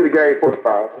least to the game for the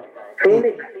final.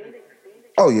 Phoenix.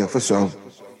 Oh yeah, for sure.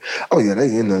 Oh yeah,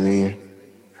 they in there then.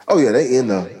 Oh yeah, they in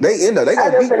there. They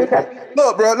gonna beat.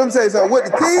 Look, bro, let me tell you something. With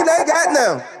the team they got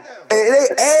now, and they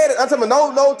added. I'm talking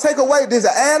about no take away. There's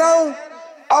an add-on.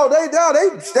 Oh, they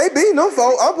beating them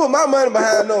folks. I'm putting my money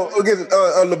behind them against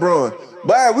LeBron.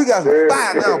 Boy, we got some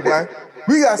fire now, boy.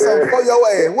 We got something for your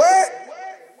ass. What?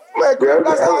 Man,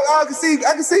 that's all I can see.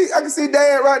 I can see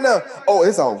Dad right now. Oh,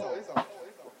 it's on.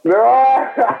 No.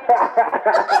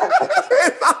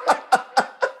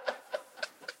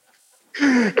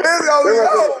 It's gonna be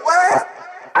over, man.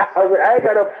 I ain't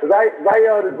got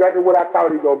Zion is exactly what I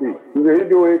thought he gonna be. He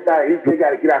doing his thing. He got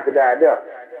to get out the guy now.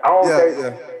 I don't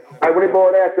think. Like when he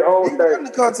going after own thing. He wanted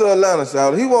to come to Atlanta,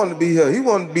 Charlotte. He wanted to be here. He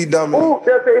wanted to be dominant. Ooh,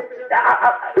 that's it.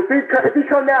 If he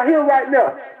come down here right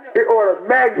now, it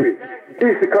automatically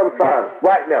he should come sign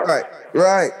right now. Right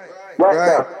now.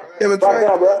 Right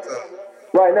now, bro.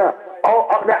 Right now.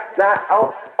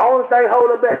 Only thing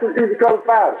holding back is he should come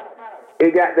sign.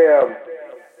 He got them.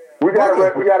 We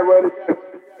gotta run it.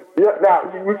 Yeah, now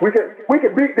we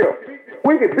can beat them.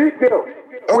 We can beat them.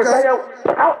 Okay. To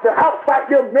outfight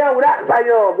them now without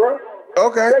Zion, bro.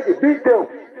 Okay. They can beat them.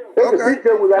 They can beat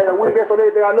them with Zion. That's on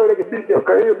everything I know. They can beat them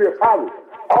because he'll be a problem.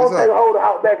 All thing hold the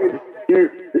out back is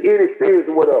the inexperience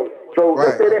or whatever. So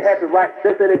let's say they happen right.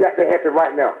 Let's say they got that happen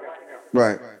right now.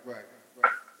 Right.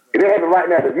 If they happen right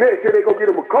now, the next year they go get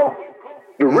them a coach.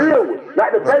 The real one,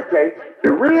 not the best play.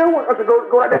 The real one. To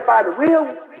go out there and find the real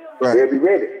one. Right. They'll be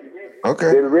ready.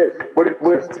 Okay. They'll be ready. But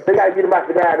they gotta get them out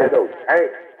the guy there though.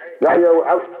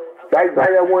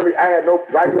 Zion wanted. I had no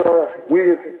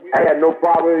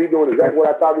problem. He doing exactly what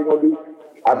I thought he was gonna do.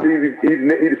 I believe he's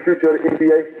the future of the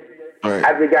NBA. Right.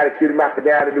 I just got to get him out the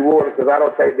down to New Orleans because I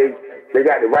don't think they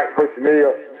got the right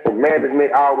personnel from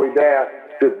management all the way down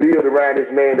to build around this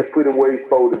man to put him where he's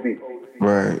supposed to be.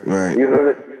 Right. You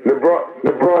know,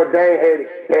 LeBron James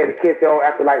had to catch on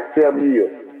after like 7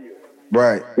 years.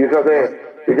 Right. You know what I'm saying?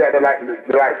 He got the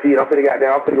shit. I'm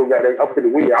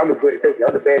finna win. I'm the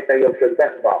bad thing up to the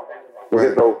basketball.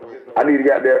 Right. So I need to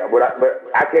get there, but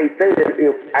I can't say that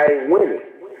if I ain't winning.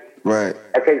 Right.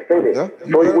 I can't say that. Yeah.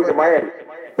 So he went to Miami.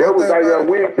 That was like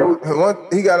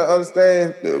he got to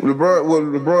understand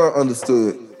LeBron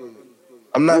understood.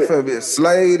 I'm not finna be a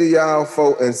slave to y'all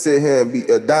folk and sit here and be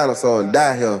a dinosaur and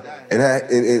die here and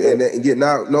get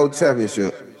no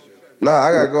championship. Nah,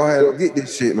 I gotta go ahead and get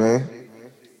this shit, man.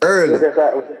 Early.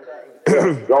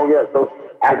 Don't get so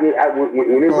when he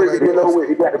get over,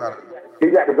 he got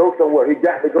to go somewhere. He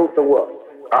got to go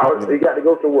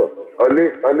somewhere.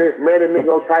 Unless man and nigga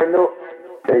gonna tighten up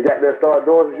and he got to start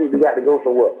doing some shit, he got to go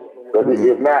somewhere. Because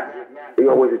if not, he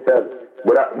gonna waste his time.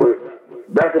 But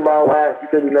basketball wise, you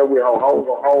said we never went home.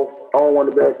 Home one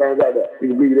of the best things like that. You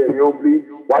can believe that. You don't believe?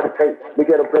 Watch the tape. Look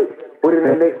at him play. Put it in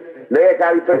the next. Last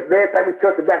time he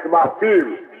touched the basketball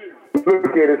field. Look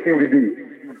at it and see what he did.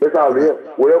 That's all it is.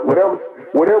 Whatever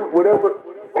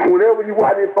you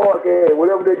watch this podcast,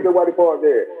 whatever they do watch this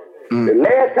podcast, The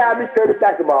last time he played the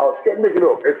basketball, check it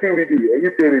up and see what he did. And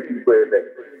you said he played that.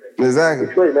 Exactly.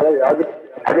 Straight, man. I just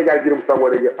gotta get him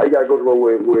somewhere. I gotta go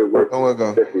somewhere where it works. Somewhere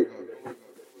go. That's it.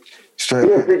 Straight.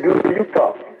 He'll be good in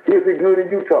Utah. He'll be good in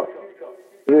Utah.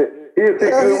 Yeah. He'll be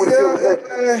good with the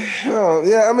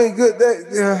yeah, I mean, good.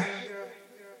 Yeah.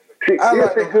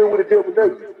 He'll be good with the Silver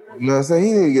State. You know what I'm saying?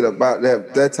 He need to get about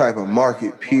that type of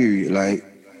market, period. Like,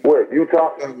 what,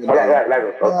 Utah? he don't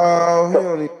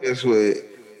need to mess with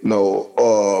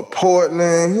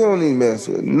Portland. He don't need to mess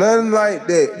with nothing like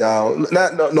that, dog.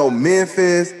 No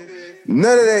Memphis.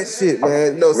 None of that shit,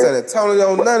 man. No San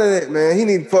Antonio, none of that, man. He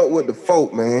need to fuck with the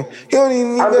folk, man. He don't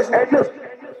even need to mess with...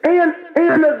 He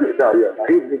look good. No, yeah.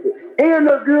 He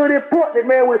look good in Portland,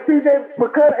 man, with CJ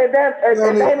McCullough and that. He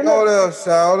don't need to go there,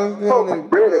 Shouter. He don't need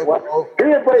to go there.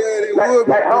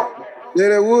 Yeah,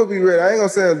 that would be ready. I ain't gonna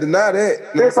say deny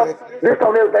that. This on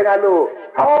everything I know.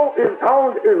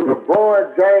 Holmes is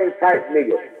LeBron James type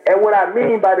nigga. And what I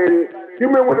mean by that is, you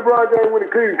remember when LeBron James went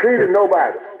to Cleveland,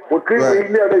 nobody. When Cleveland,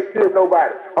 he left, they still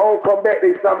nobody. Home come back,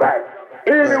 they somebody.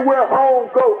 Anywhere home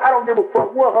go, I don't give a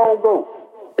fuck where home go.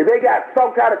 If they got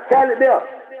some kind of talent there,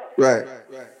 right.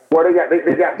 Well, they got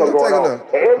something going on.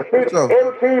 And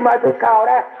every team I just called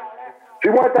out. See,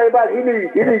 one thing about it, he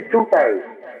needs two things.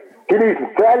 He needs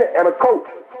some talent and a coach.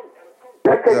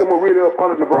 Let's take him a really up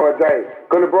under LeBron James.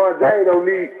 Because LeBron James don't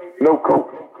need no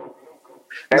coach.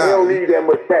 And he don't need that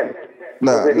much talent.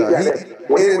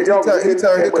 He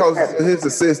turned his coach to his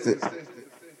assistant.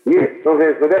 Yeah, so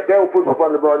that will put him up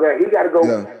under LeBron James. He got to go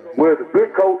with a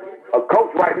good coach, a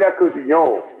coach right now because he's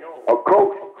young, a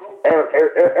coach and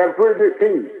a pretty good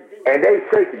team. And they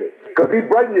shaking it. Because he's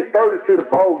bringing his 30 to the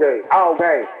bowl game, all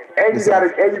game. And you gotta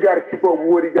keep up with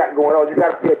what he got going on. You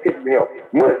gotta pay attention to him.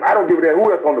 I don't give a damn who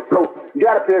else on the floor. You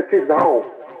gotta pay attention to home.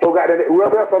 So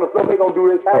whoever else on the floor, they gonna do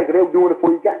their thing because they were doing it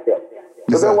before he got there.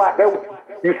 So that's why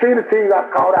you see the teams I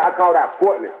called out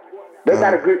Portland. They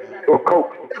got a good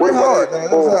coach. They hard, man.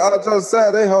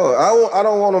 They hard. I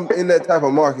don't want them in that type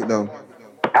of market though.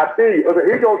 I see.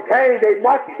 He gonna change their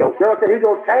market though. Girl, he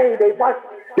gonna change their market.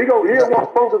 He don't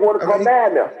want folks that want to come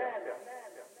down there.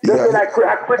 They cool.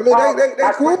 I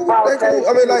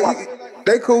mean, like,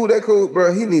 they cool,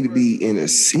 bro. He need to be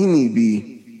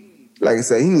like I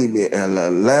said, he need to be in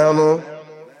Atlanta.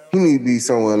 He need to be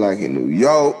somewhere like in New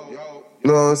York.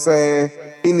 You know what I'm saying?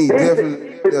 He need definitely,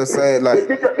 you know what I'm saying, like. If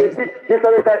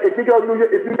you go to New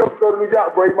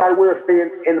York, bro, you might well stay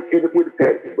with the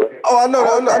Texans, bro. Oh, I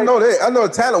know that. I know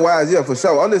talent-wise, yeah, for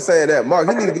sure. I'm just saying that, Mark,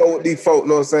 he need to go with these folk, you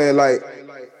know what I'm saying, like,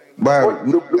 bro.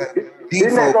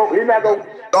 He's not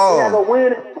gonna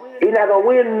win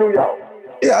in New York.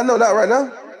 Yeah, I know that right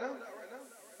now.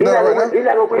 He's not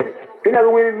gonna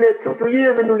win in the next 2-3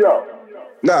 years in New York.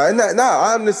 No,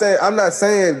 I'm just saying, I'm not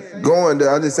saying going there.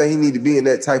 I'm just saying he need to be in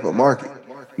that type of market.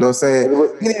 You know what I'm saying?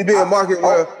 He need to be in a market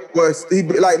where he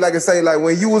like I say, like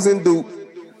when you was in Duke,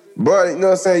 bro, you know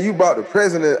what I'm saying? You brought the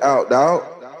president out, dog.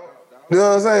 You know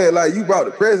what I'm saying? Like you brought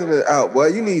the president out, boy.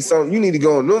 You need to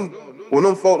go on them when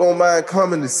them folk don't mind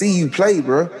coming to see you play,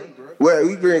 bro. Well,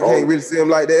 we can't really see him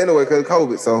like that anyway because of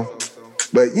COVID. So,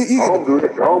 but you can do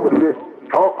this. Home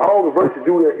versus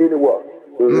do that anywhere.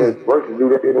 Versus do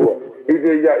that anywhere.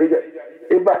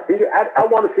 I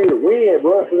want to see the win,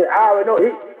 bro. I already know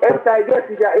everything else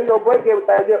he got. He gonna break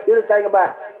everything else. Anything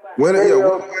about.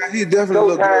 He definitely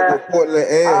look good with Portland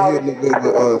and he look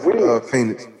good with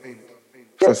Phoenix.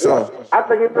 For sure. I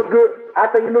think he look good. I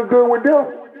think he look good with them.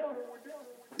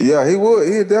 Yeah, he would.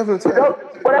 He definitely.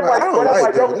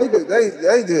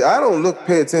 I don't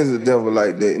pay attention to Denver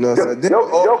like that. You know what I'm saying?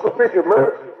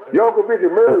 Joker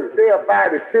Murray, they'll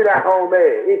find the shit out home,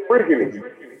 man. He's freaking it.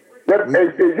 You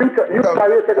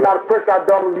take a lot of pressure out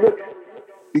Donald Mitchell.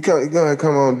 You go ahead,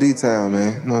 come on D-Town,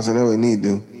 man. You know what I'm saying? That's what we need to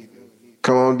do.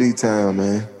 Come on D-Town,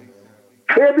 man.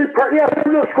 He'll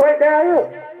look straight down here.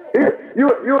 Down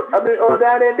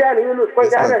there, he'll look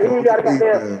straight down there. He ain't got to go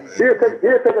down. He'll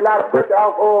take a lot of pressure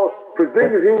off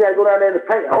Virginia. He ain't got to go down there in the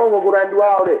paint. Home will go down and do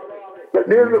all that. But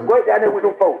they'll look great down there with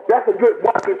them folks. That's a good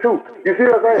market, too. You see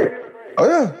what I'm saying? Oh,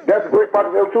 yeah. That's a great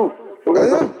market, too. Oh,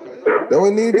 yeah. That we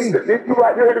need to be. You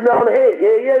right there, hit him on the head.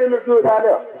 Yeah, they look good down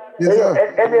there. Yes,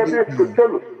 and they're good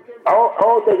contenders. I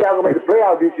don't think y'all gonna make the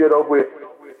playoffs this year though, but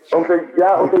I'm saying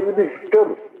y'all don't think you be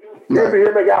contenders. You'll be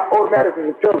here make y'all automatically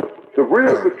contenders. The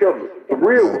real contenders. The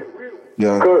real one.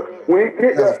 Yeah. Because when he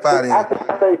get there, I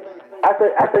think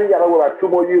he got over like 2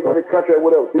 more years on his contract,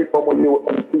 whatever, 3-4 more years,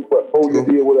 4 years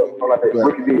deal, whatever, something like that.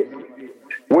 Rookie deal.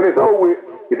 When it's over with,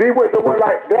 if he went somewhere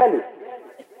like Dallas,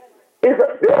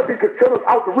 they'll be contenders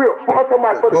out the real. I'm talking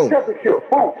about for the championship.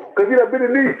 Boom. Because he done been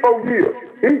in the league 4 years.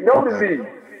 He know the league.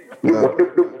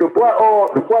 The boy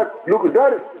Lucas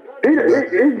Dunn,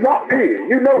 he's locked in.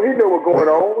 You know he know what's going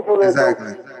on. So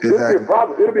Exactly. It'll be a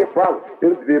problem. It'll be a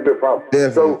problem.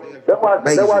 Definitely. So that's why I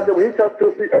said when he comes to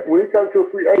a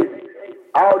free agent,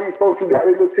 all these folks who got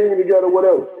their little team together,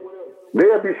 whatever,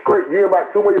 they'll be straight. Give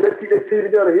about 2 months. They keep their team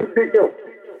together. He pick them.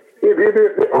 If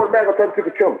on the back of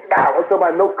the camera, or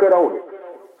somebody no cut on it.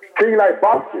 Team like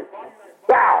Boston.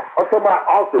 Wow, or somebody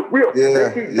off the whip.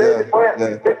 They keep Jaden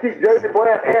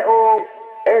Brown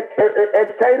and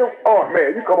Tatum. Oh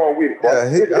man, you come on with it.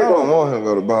 Yeah, I don't want him to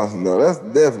go to Boston though. That's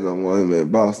definitely don't want him at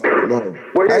Boston. No.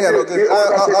 Well, that's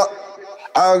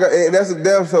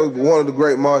definitely one of the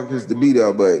great markets to be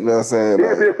there. But you know what I'm saying?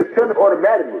 He'll be a contender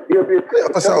automatically.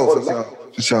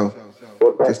 For sure.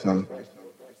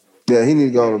 Yeah, he need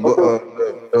to go on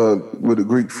with the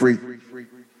Greek Freak.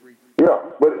 Yeah,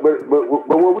 but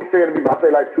what we saying to me, I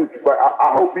say like but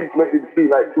I hope he's making the team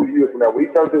like 2 years from now. When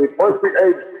he comes to his first free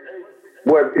agent,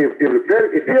 well, if he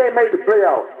ain't made the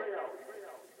playoffs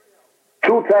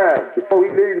 2 times before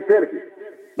he leaves the Pelicans,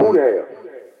 who the hell?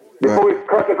 Before his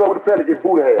contract over the Pelicans,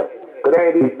 who the hell? Because they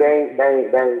ain't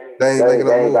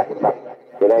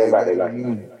about their life.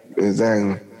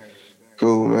 Exactly.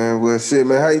 Cool, man. Well, shit,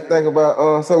 man. How you think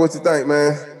about? So what you think,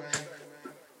 man?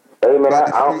 Hey, man,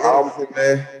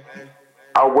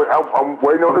 I'm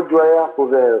waiting on the draft.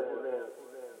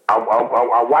 I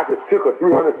watched the ticker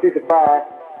 365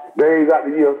 days out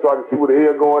the year, so I can see what the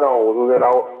hell going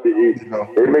on.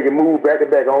 They making moves back to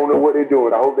back. I don't know what they're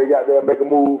doing. I hope they got there, make a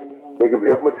move. They can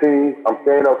help my team. I'm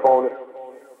staying up on it.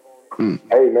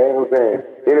 Hey, man, I'm saying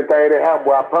anything that happens,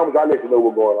 boy, I promise I'll let you know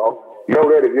what's going on. You know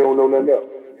that if you don't know nothing else.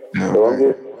 So I'm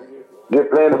just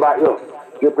playing about you.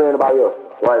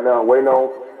 Right now. I'm waiting on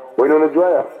the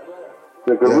draft.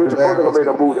 Because we're supposed to make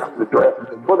them moves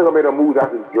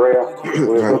after the draft.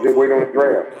 We're just waiting on the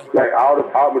draft. Like all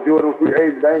majority of the free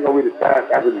agents, they ain't gonna be the time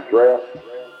after the draft.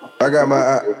 I got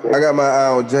my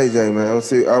eye on JJ, man. I'm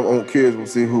curious to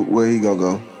see where he gonna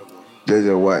go.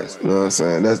 JJ Watts, you know what I'm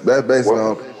saying? That's basically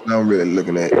what I'm really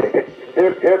looking at.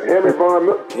 Him and Von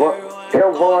Miller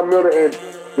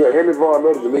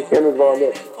to me.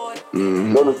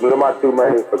 Those are my 2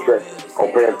 main attractions.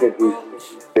 I'm paying attention to.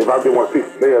 If I just want to pick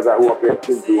players out who I'm paying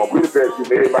attention to, I'm really paying attention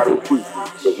to everybody who's free.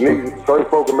 Because niggas, certain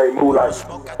folks can make moves like,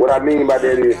 what I mean by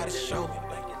that is,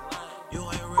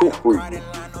 who free?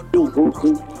 Who?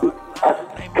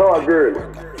 Todd Gurley.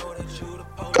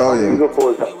 Oh, yeah. I'm going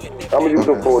to use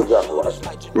him for example.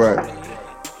 Right.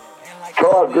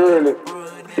 Todd Gurley,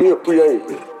 he a free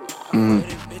agent.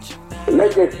 They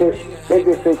just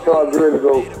say Todd Gurley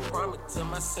go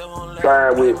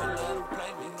sign with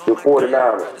the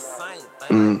 49ers.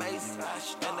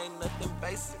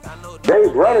 They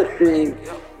running scheme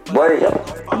bring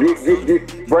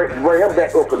him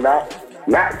back up a notch.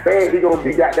 Not saying he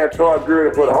got that Todd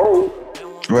Gurley for the whole.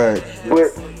 Right.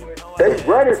 But they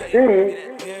running scheme.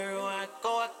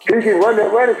 He can run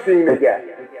that running scheme they got.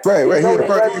 Right.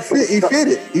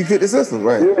 He fit the system,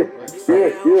 right? Yeah.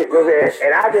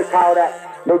 And I just called out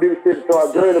no disrespect to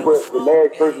Todd Gurley, but the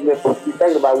last person that's supposed to be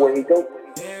thinking about where he goes.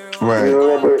 Right. You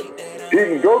know, but he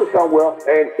can go to somewhere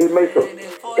and it makes a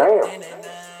damn.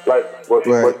 Like,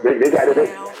 they got it.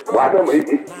 Why them? He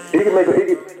can make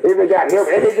if they got him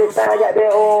and they just signed got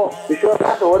that the short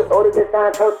doctor or they just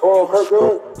signed Kirk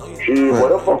Cousins. Shit, what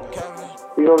the fuck?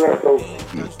 You know what I'm saying?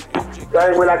 So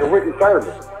same way like a Richard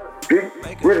Sherman.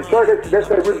 Richard Sherman, let's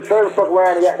say Richard Sherman fuck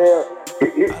around and got there.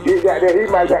 He got there.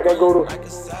 He might got there go to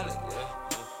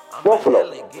Buffalo.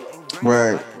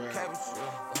 Right.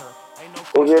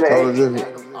 Totally different.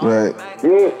 Right.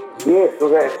 Yeah. So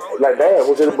that like damn,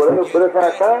 was it but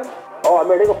it's time? Oh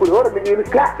man, they gonna put the other nigga in the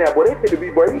slot now, boy. They fit to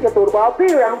be boy. He can throw the ball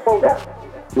period. I'm folks out.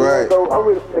 Right. So I'm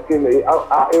really thinking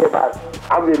everybody.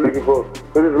 I'm really looking for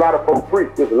because there's a lot of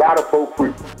folk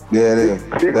free. Yeah, it is.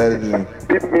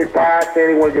 People get fired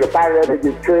saying they want to get a fight out, they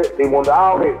get cut, they want to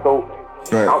all that. So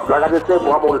like I just said,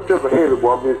 boy, I'm on the tip of heavy,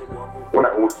 boy. I'm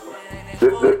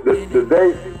just the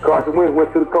day Carson Wentz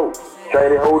went to the coach,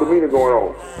 saying they hold the meeting going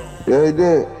on. Yeah, he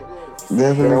did.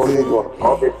 Definitely did.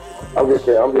 I'm just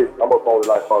saying, I'm up on the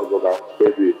life to go down.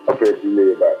 That's it. I'm pretty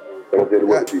familiar about it. I'm just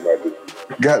what to be like this.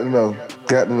 Got to know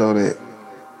that.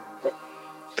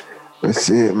 That's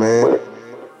it, man.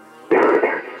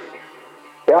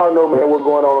 Y'all know, man, what's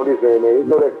going on this end, man. You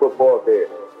know that football there.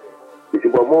 It's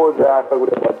your boy Morris, I fuck with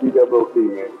that my DWC,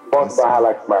 man. Sponsored by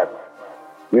Highlight Smack.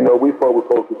 You know, we fuck with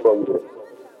folks who fuck with it.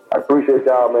 I appreciate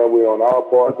y'all, man. We're on all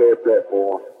podcast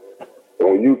platforms.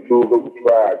 On YouTube, go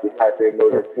subscribe. Just type in Know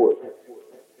That Sport.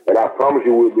 And I promise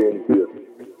you we'll be in the field.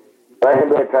 Same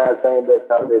bad time,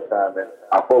 man.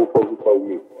 I fuck with folks who fuck with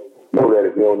me. Know that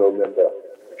if you don't know nothing else.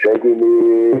 Shaking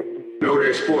it. Know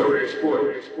that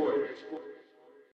sport.